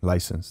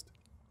licensed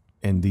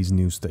in these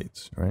new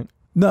states, right?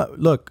 no,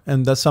 look,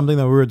 and that's something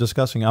that we were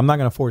discussing. I'm not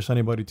going to force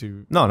anybody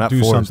to No, not do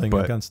forced, something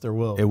but against their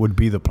will. it would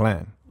be the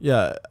plan.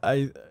 Yeah,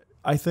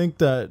 I think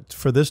that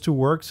for this to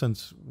work,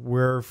 since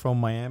we're from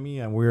Miami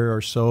and we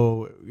are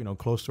so, you know,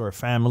 close to our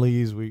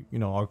families,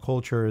 our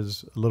culture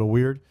is a little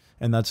weird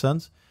in that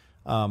sense.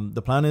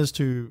 The plan is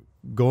to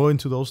go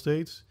into those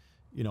states,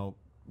 you know,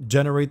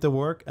 generate the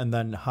work and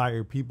then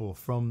hire people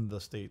from the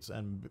states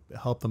and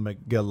help them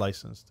get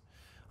licensed.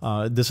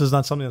 This is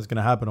not something that's going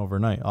to happen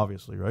overnight,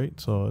 obviously, right?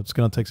 So it's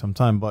going to take some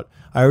time. But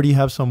I already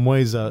have some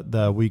ways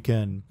that we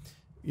can,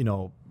 you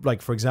know,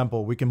 like, for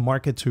example, we can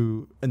market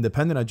to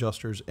independent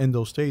adjusters in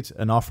those states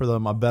and offer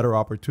them a better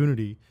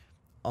opportunity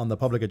on the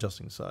public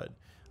adjusting side.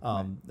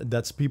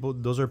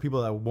 Those are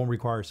people that won't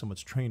require so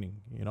much training,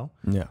 you know?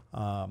 Yeah.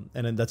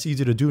 And then that's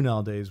easy to do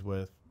nowadays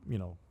with, you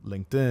know,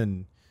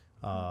 LinkedIn.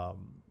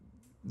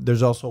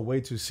 There's also a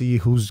way to see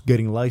who's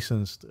getting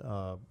licensed,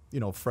 you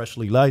know,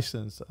 freshly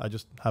licensed. I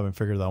just haven't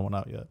figured that one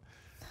out yet.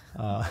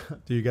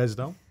 Do you guys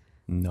know?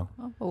 No.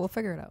 Oh, well, we'll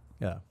figure it out.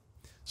 Yeah.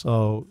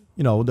 So,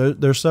 you know,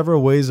 there's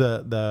several ways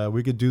that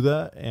we could do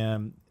that.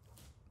 And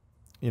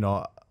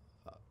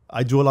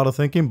I do a lot of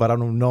thinking, but I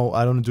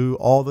don't do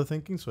all the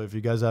thinking. So if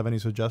you guys have any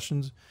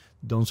suggestions,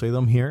 don't say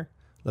them here.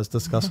 Let's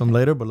discuss them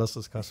later, but let's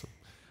discuss them.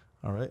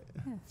 All right.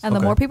 Yeah. And the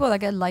more people that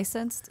get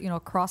licensed,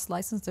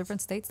 cross-licensed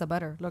different states, the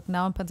better. Look,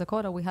 now in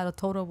Pensacola, we had a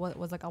total of what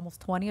was like almost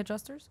 20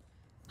 adjusters.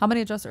 How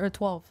many adjusters? Or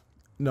 12?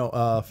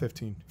 No,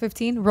 15.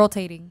 15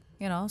 rotating,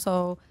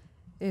 So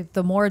if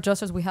the more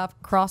adjusters we have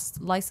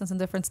cross-licensed in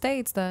different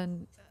states,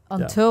 then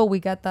until we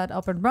get that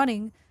up and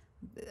running,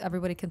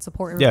 everybody can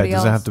support everybody else. Yeah, it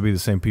doesn't have to be the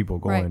same people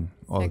going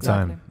all the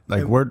time.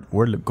 Like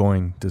we're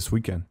going this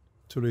weekend.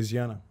 To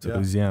Louisiana.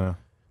 Louisiana.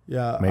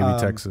 Yeah. Maybe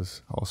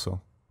Texas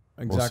also.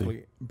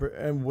 Exactly.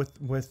 And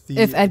with the...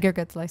 If Edgar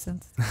gets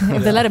licensed.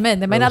 If they let him in.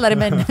 They may not let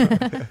him in.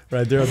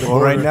 Right there at the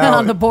border. Right now,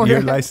 on the border.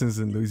 You're licensed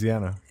in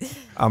Louisiana.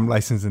 I'm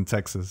licensed in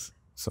Texas.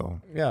 So...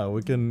 Yeah,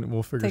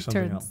 we'll figure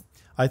something out.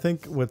 I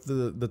think with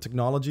the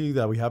technology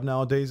that we have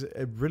nowadays,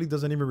 it really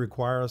doesn't even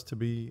require us to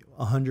be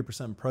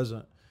 100%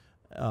 present.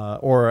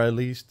 Or at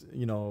least,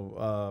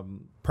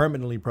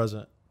 permanently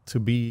present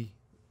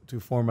to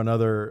form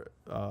another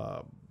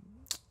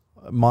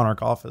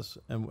Monarch office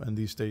in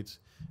these states.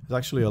 It's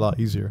actually a lot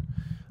easier.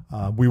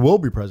 We will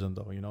be present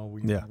though, we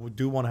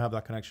do want to have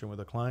that connection with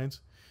the clients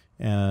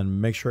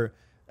and make sure.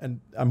 And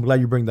I'm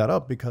glad you bring that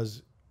up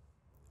because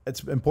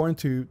it's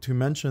important to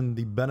mention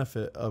the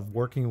benefit of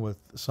working with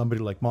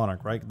somebody like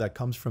Monarch, right? That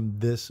comes from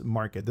this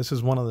market. This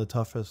is one of the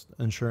toughest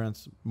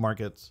insurance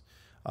markets.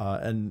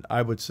 And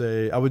I would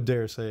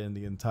dare say in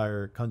the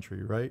entire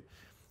country, right?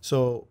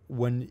 So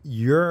when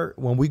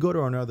we go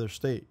to another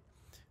state,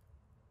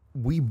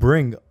 we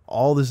bring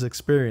all this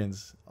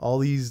experience, all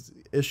these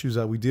issues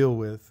that we deal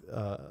with,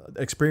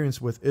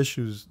 experience with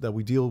issues that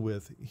we deal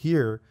with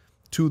here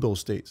to those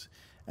states.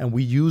 And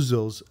we use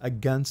those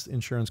against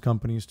insurance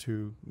companies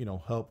to,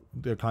 help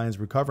their clients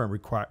recover and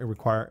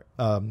recover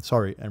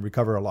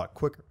a lot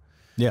quicker.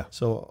 Yeah.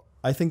 So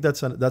I think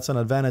that's an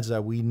advantage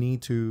that we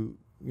need to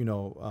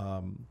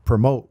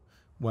promote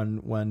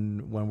when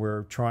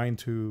we're trying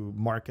to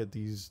market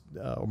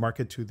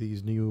to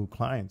these new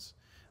clients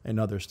in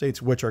other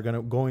states, which are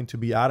going to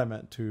be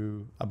adamant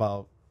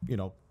about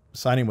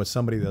signing with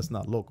somebody that's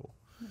not local.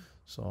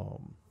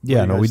 So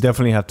we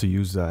definitely have to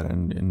use that,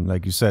 and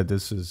like you said,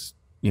 this is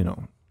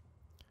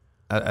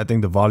I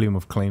think the volume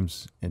of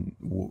claims in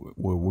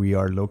where we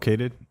are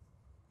located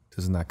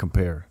does not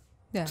compare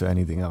to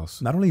anything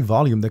else. Not only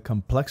volume, the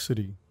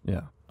complexity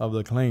of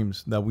the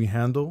claims that we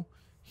handle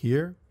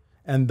here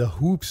and the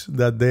hoops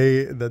that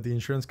the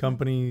insurance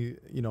company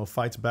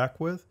fights back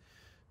with.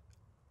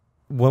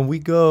 When we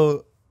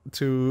go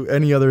to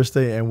any other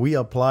state and we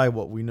apply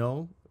what we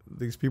know,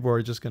 these people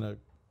are just gonna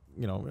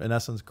in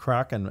essence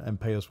crack and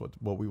pay us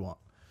what we want.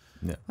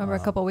 Yeah. Remember a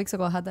couple of weeks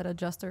ago I had that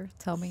adjuster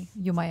tell me,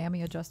 you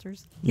Miami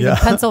adjusters. He's in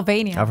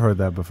Pennsylvania. I've heard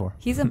that before.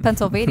 He's in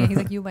Pennsylvania. He's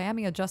like, you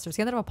Miami adjusters.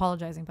 He ended up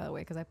apologizing, by the way,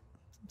 because I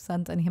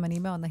sent him an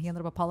email and then he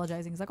ended up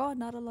apologizing. He's like, oh,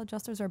 not all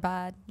adjusters are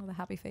bad, with a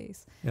happy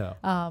face.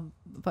 Yeah.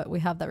 But we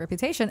have that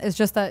reputation. It's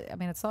just that,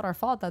 it's not our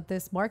fault that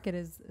this market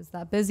is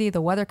that busy.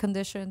 The weather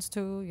conditions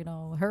too,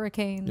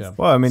 hurricanes,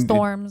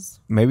 storms.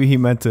 Maybe he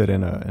meant it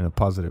in a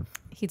positive.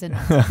 He did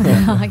not.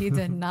 He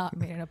did not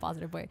mean it in a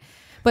positive way.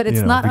 But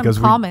it's not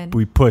uncommon.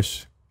 We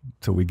push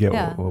till we get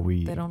what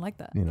we... They don't like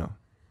that.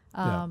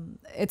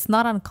 It's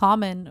not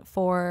uncommon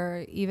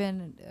for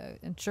even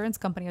insurance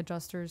company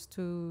adjusters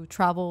to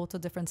travel to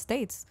different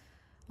states.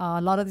 A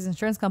lot of these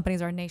insurance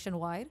companies are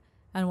nationwide.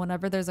 And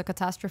whenever there's a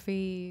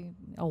catastrophe,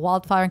 a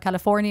wildfire in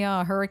California,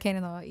 a hurricane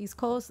in the East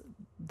Coast,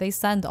 they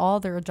send all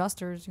their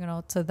adjusters,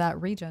 to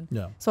that region.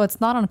 Yeah. So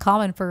it's not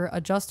uncommon for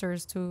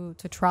adjusters to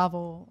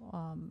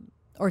travel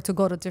or to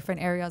go to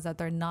different areas that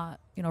they're not,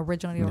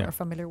 originally or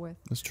familiar with.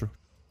 That's true.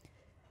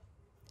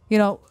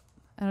 I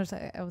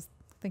was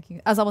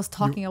thinking, as I was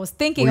talking, I was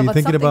thinking about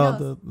something about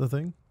else. the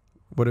thing?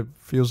 What it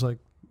feels like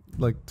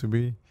to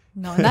be?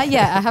 No, not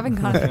yet. I haven't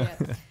gone there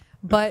yet.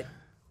 But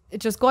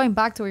just going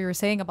back to what you were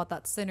saying about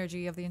that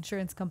synergy of the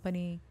insurance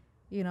company,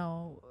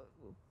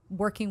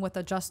 working with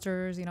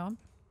adjusters,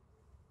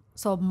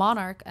 So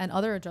Monarch and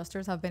other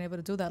adjusters have been able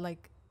to do that,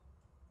 like,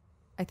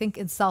 I think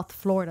in South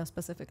Florida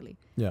specifically.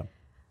 Yeah.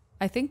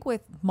 I think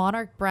with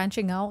Monarch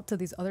branching out to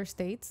these other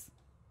states,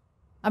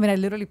 I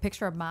literally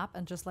picture a map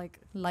and just like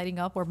lighting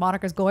up where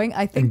Monarch is going.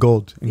 I think in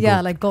gold.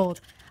 Like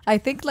gold. I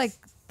think like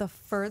the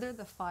further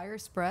the fire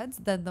spreads,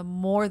 then the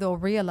more they'll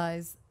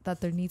realize that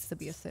there needs to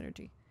be a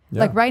synergy.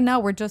 Yeah. Like right now,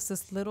 we're just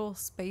this little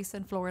space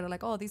in Florida,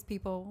 like, oh, these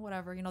people,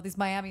 whatever, these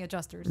Miami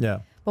adjusters. Yeah.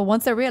 But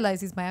once they realize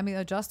these Miami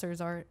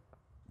adjusters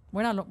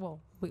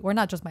we're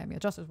not just Miami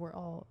adjusters, we're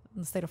all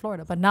in the state of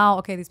Florida. But now,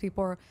 okay, these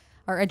people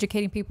are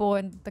educating people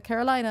in the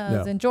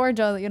Carolinas, in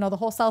Georgia, the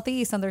whole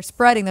Southeast, and they're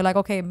spreading. They're like,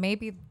 okay,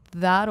 maybe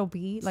that'll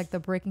be like the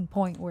breaking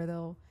point where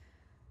they'll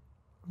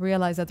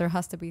realize that there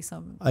has to be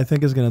some. I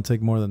think it's going to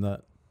take more than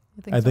that.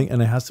 I think,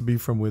 and it has to be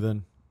from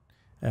within.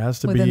 It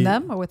has to be within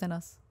them or within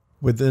us.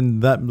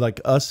 Within that,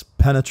 like us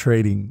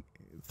penetrating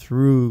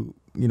through,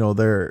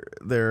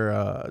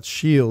 their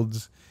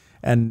shields,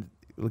 and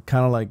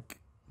kind of like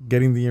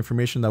getting the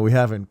information that we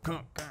have and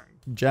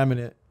jamming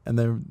it and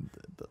then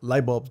the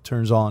light bulb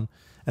turns on,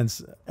 and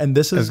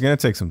this is It's gonna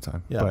take some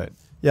time. Yeah. But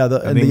yeah.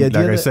 the idea,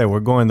 like I said, we're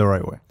going the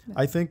right way.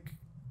 I think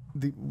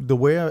the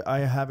way I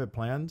have it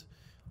planned,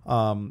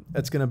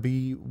 it's gonna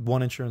be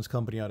one insurance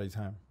company at a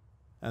time,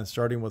 and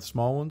starting with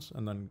small ones,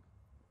 and then,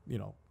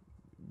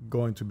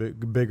 going to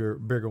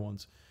bigger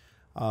ones.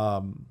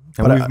 And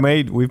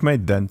we've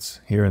made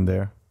dents here and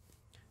there.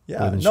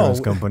 Yeah, with insurance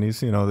companies,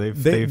 they know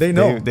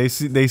they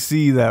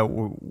see that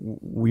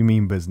we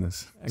mean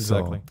business.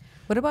 Exactly. So,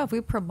 What about if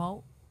we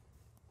promote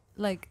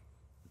like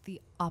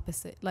the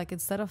opposite? Like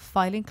instead of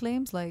filing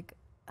claims, like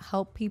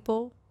help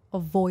people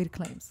avoid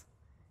claims.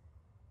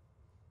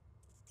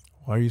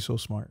 Why are you so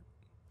smart?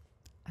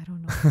 I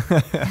don't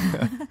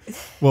know.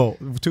 Well,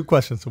 2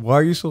 questions. Why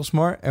are you so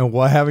smart, and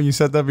why haven't you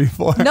said that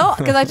before? No,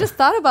 because I just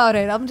thought about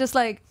it. I'm just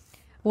like,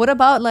 what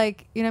about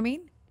like, you know what I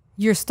mean?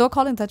 You're still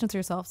calling attention to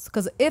yourselves,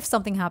 because if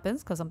something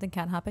happens, because something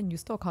can happen, you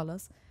still call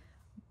us.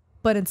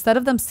 But instead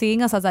of them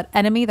seeing us as that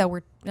enemy that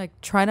we're like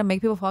trying to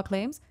make people file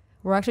claims,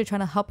 we're actually trying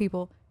to help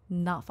people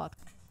not file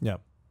claims.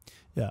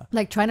 Yeah.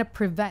 Like trying to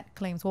prevent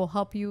claims. We'll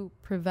help you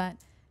prevent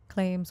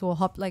claims. We'll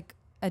help like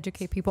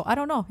educate people. I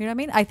don't know. You know what I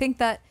mean? I think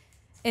that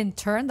in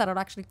turn, that would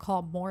actually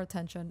call more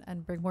attention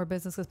and bring more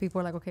business, because people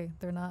are like, okay,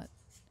 they're not.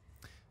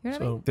 You know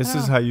what I mean? This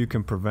is how you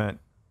can prevent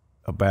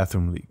a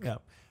bathroom leak. Yeah.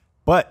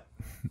 But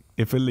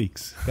if it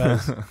leaks,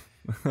 Guys,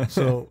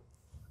 so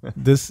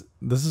this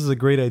is a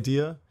great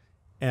idea,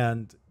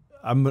 and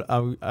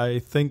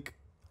I think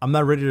I'm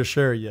not ready to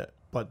share it yet,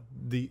 but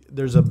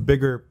there's a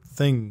bigger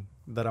thing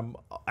that I'm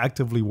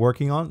actively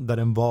working on that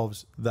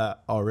involves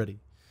that already.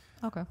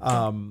 Okay.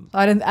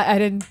 I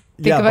didn't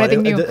think of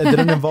anything new. It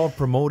didn't involve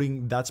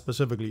promoting that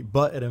specifically,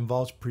 but it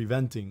involves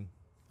preventing,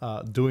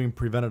 doing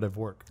preventative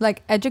work.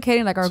 Like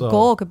educating, like our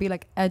goal could be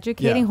like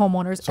educating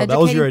homeowners. So that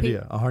was your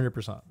idea,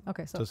 100%.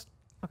 Okay, so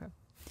okay,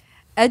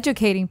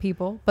 educating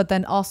people, but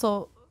then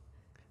also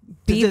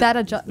be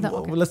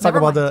Let's talk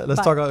about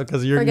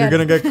because you're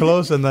gonna get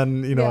close, and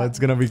then it's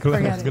gonna be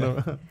close.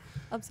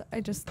 I'm sorry,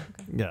 I just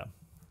yeah,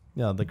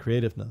 the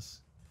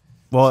creativeness.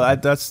 Well,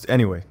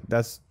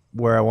 that's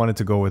where I wanted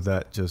to go with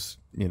that. Just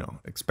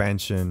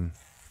expansion,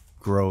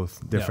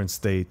 growth, different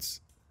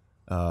states.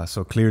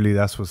 So clearly,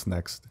 that's what's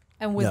next.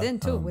 And within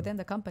within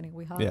the company,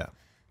 we have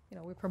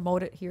we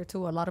promote it here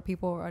too. A lot of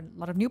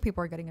new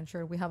people are getting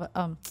insured. We have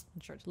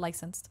insured,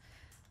 licensed.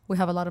 We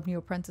have a lot of new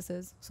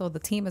apprentices. So the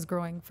team is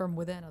growing from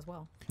within as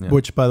well. Yeah.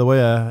 Which, by the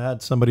way, I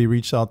had somebody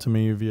reach out to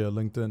me via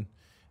LinkedIn,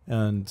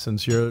 and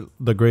since you're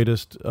the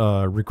greatest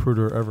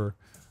recruiter ever,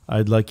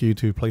 I'd like you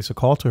to place a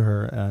call to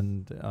her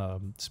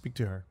and speak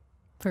to her.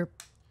 For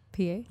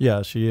PA?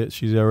 Yeah,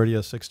 she's already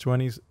a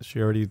 620.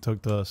 She already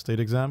took the state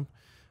exam,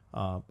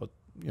 but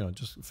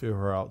just figure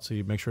her out.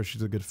 See, make sure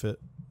she's a good fit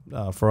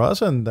for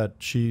us, and that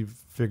she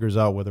figures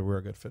out whether we're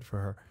a good fit for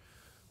her.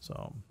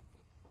 So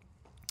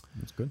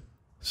that's good.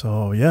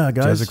 So yeah,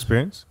 guys. She has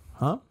experience?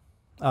 Huh?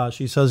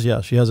 She says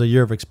she has a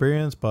year of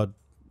experience, but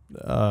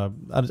I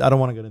don't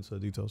want to get into the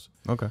details.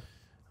 Okay.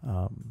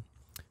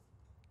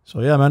 So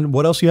yeah, man.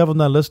 What else you have on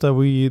that list that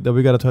we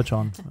got to touch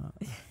on?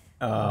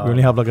 We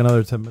only have like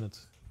another 10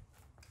 minutes.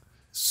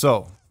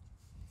 So,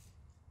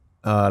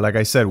 like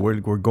I said, we're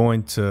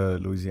going to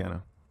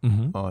Louisiana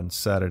on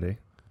Saturday.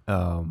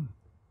 We're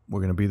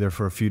gonna be there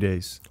for a few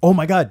days. Oh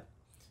my God!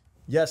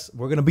 Yes,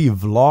 we're gonna be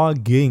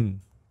vlogging,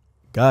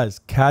 guys.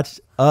 Catch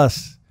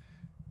us.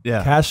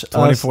 Yeah, catch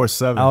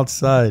 24/7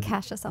 outside.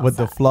 Catch us outside with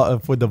the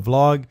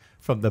vlog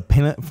from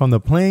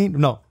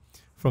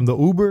the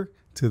Uber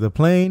to the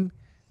plane.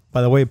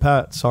 By the way,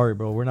 Pat, sorry,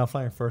 bro, we're not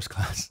flying first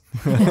class.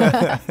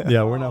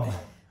 Yeah, we're not.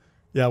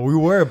 Yeah, we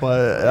were,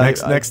 but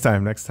next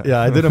time.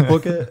 Yeah, I didn't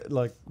book it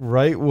like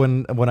right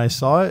when I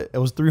saw it. It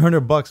was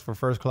 $300 for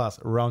first class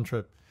round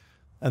trip,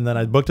 and then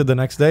I booked it the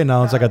next day.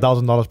 Now it's like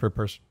 $1,000 per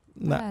person.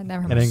 Nah,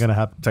 never it ain't gonna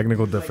happen.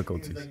 Technical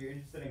difficulties. He was like, you're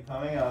interested in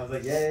coming? I was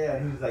like, yeah.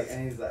 And he was like,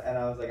 and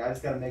I was like, I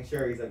just gotta make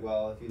sure. He's like,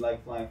 well, if you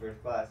like flying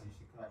first class, you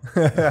should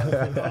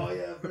come. Oh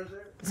yeah, for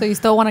sure. So you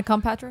still want to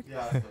come, Patrick?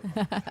 Yeah.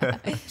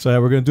 So yeah,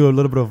 we're gonna do a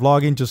little bit of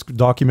vlogging, just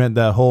document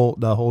that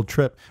whole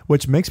trip,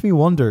 which makes me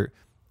wonder.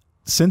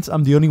 Since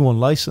I'm the only one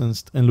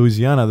licensed in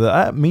Louisiana,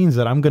 that means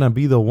that I'm gonna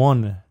be the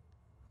one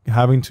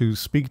having to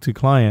speak to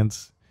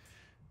clients,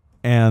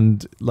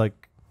 and I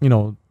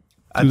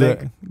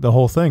think the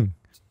whole thing.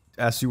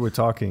 As you were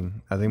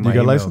talking, I think my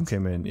got email license?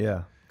 came in.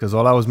 Yeah, because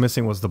all I was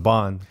missing was the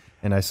bond,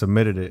 and I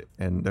submitted it,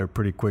 and they're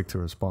pretty quick to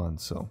respond.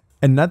 So,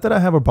 and not that I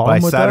have a problem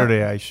by with Saturday,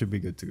 that. I should be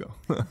good to go.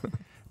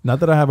 Not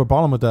that I have a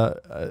problem with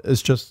that.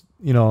 It's just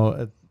You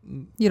don't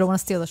want to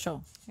steal the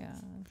show. Yeah.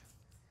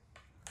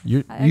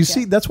 You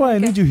see, that's why I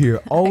need you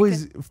here.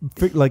 Always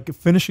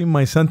finishing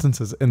my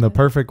sentences in the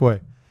perfect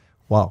way.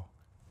 Wow,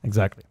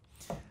 exactly.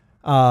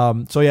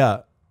 So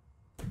yeah,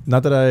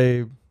 not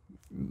that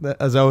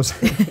as I was,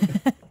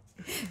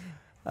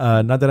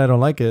 not that I don't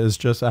like it. It's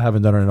just I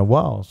haven't done it in a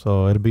while.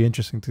 So it'd be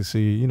interesting to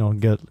see,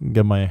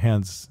 get my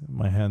hands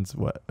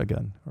wet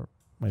again, or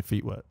my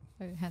feet wet.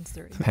 Hands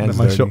dirty. Hands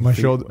my dirty,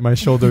 shoulders,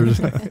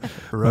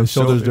 my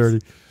shoulders dirty.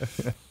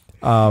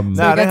 No,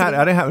 I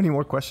didn't have any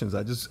more questions.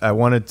 I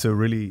wanted to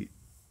really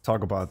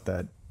talk about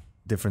that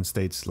different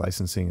states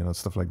licensing and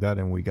stuff like that,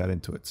 and we got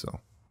into it. So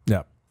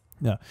yeah.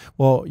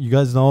 Well, you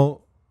guys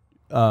know.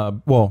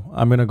 Well,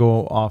 I'm gonna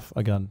go off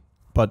again,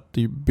 but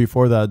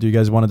before that, do you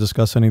guys want to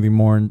discuss anything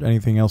more?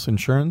 Anything else?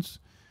 Insurance?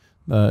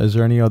 Is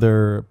there any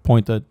other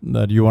point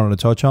that you wanted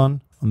to touch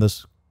on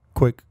this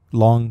quick,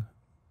 long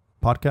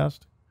podcast?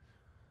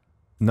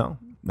 No.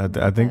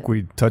 I think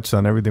we touched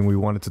on everything we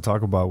wanted to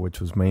talk about, which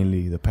was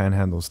mainly the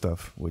Panhandle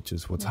stuff, which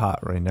is what's hot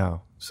right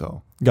now.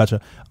 So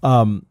gotcha.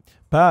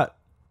 Pat,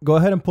 go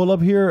ahead and pull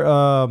up here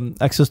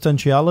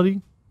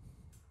Existentiality.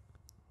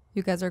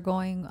 You guys are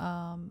going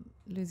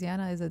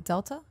Louisiana. Is it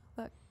Delta?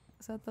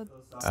 Is that the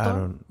I storm?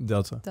 don't.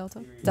 Delta. Delta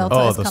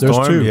Oh, is the coming.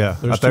 storm. two. Yeah,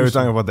 There's I thought you were two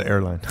talking about the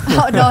airline.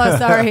 Oh no,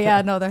 sorry.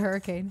 Yeah, no, the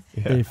hurricane.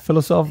 Yeah. A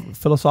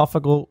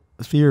philosophical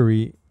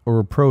theory or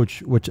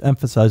approach which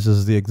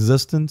emphasizes the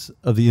existence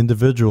of the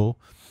individual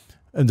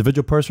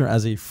person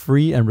as a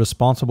free and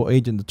responsible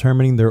agent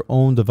determining their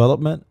own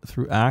development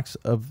through acts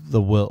of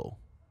the will.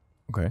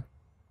 Okay.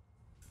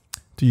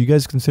 Do you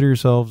guys consider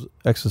yourselves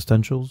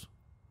existentials?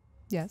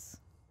 Yes.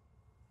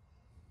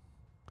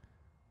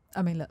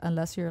 I mean,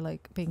 unless you're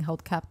like being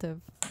held captive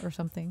or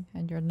something,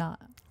 and you're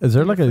not. Is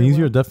there Your like an free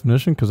easier will.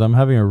 definition? Because I'm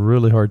having a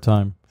really hard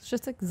time. It's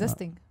just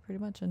existing, pretty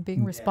much, and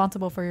being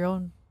responsible for your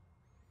own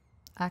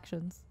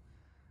actions.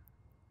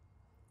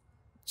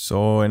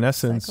 So in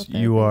essence,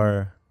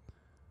 Psychotherapy.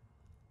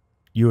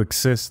 you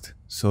exist,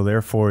 so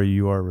therefore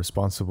you are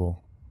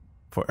responsible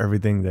for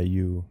everything that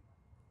you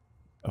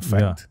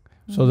affect.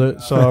 So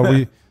are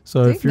we?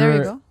 So See, if you're, there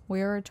you go.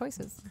 We are our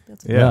choices.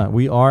 That's Yeah.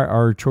 we are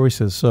our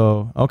choices.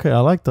 So okay, I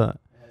like that.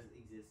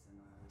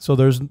 So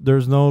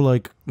there's no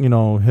like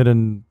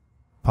hidden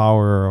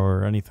power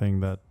or anything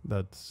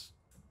that's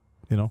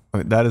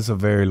That is a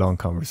very long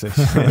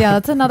conversation. yeah,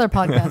 that's another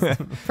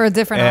podcast for a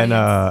different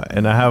audience.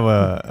 And I have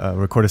a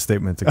recorded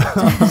statement to get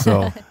to.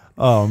 So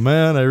Oh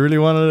man, I really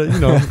wanted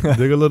to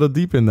dig a little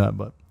deep in that,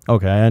 but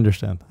okay, I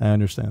understand.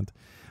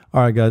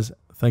 All right, guys,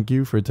 thank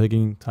you for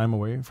taking time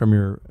away from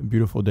your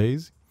beautiful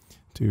days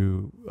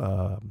to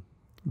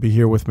be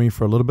here with me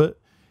for a little bit,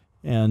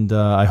 and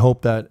I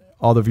hope that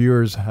all the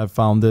viewers have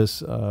found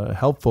this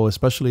helpful,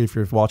 especially if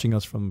you're watching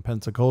us from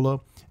Pensacola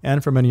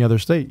and from any other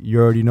state. You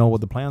already know what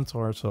the plans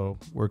are, so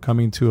we're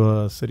coming to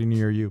a city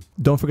near you.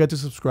 Don't forget to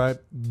subscribe.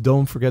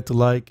 Don't forget to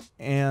like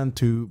and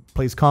to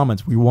place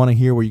comments. We want to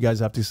hear what you guys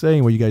have to say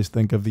and what you guys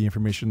think of the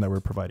information that we're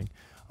providing.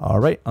 All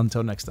right,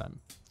 until next time.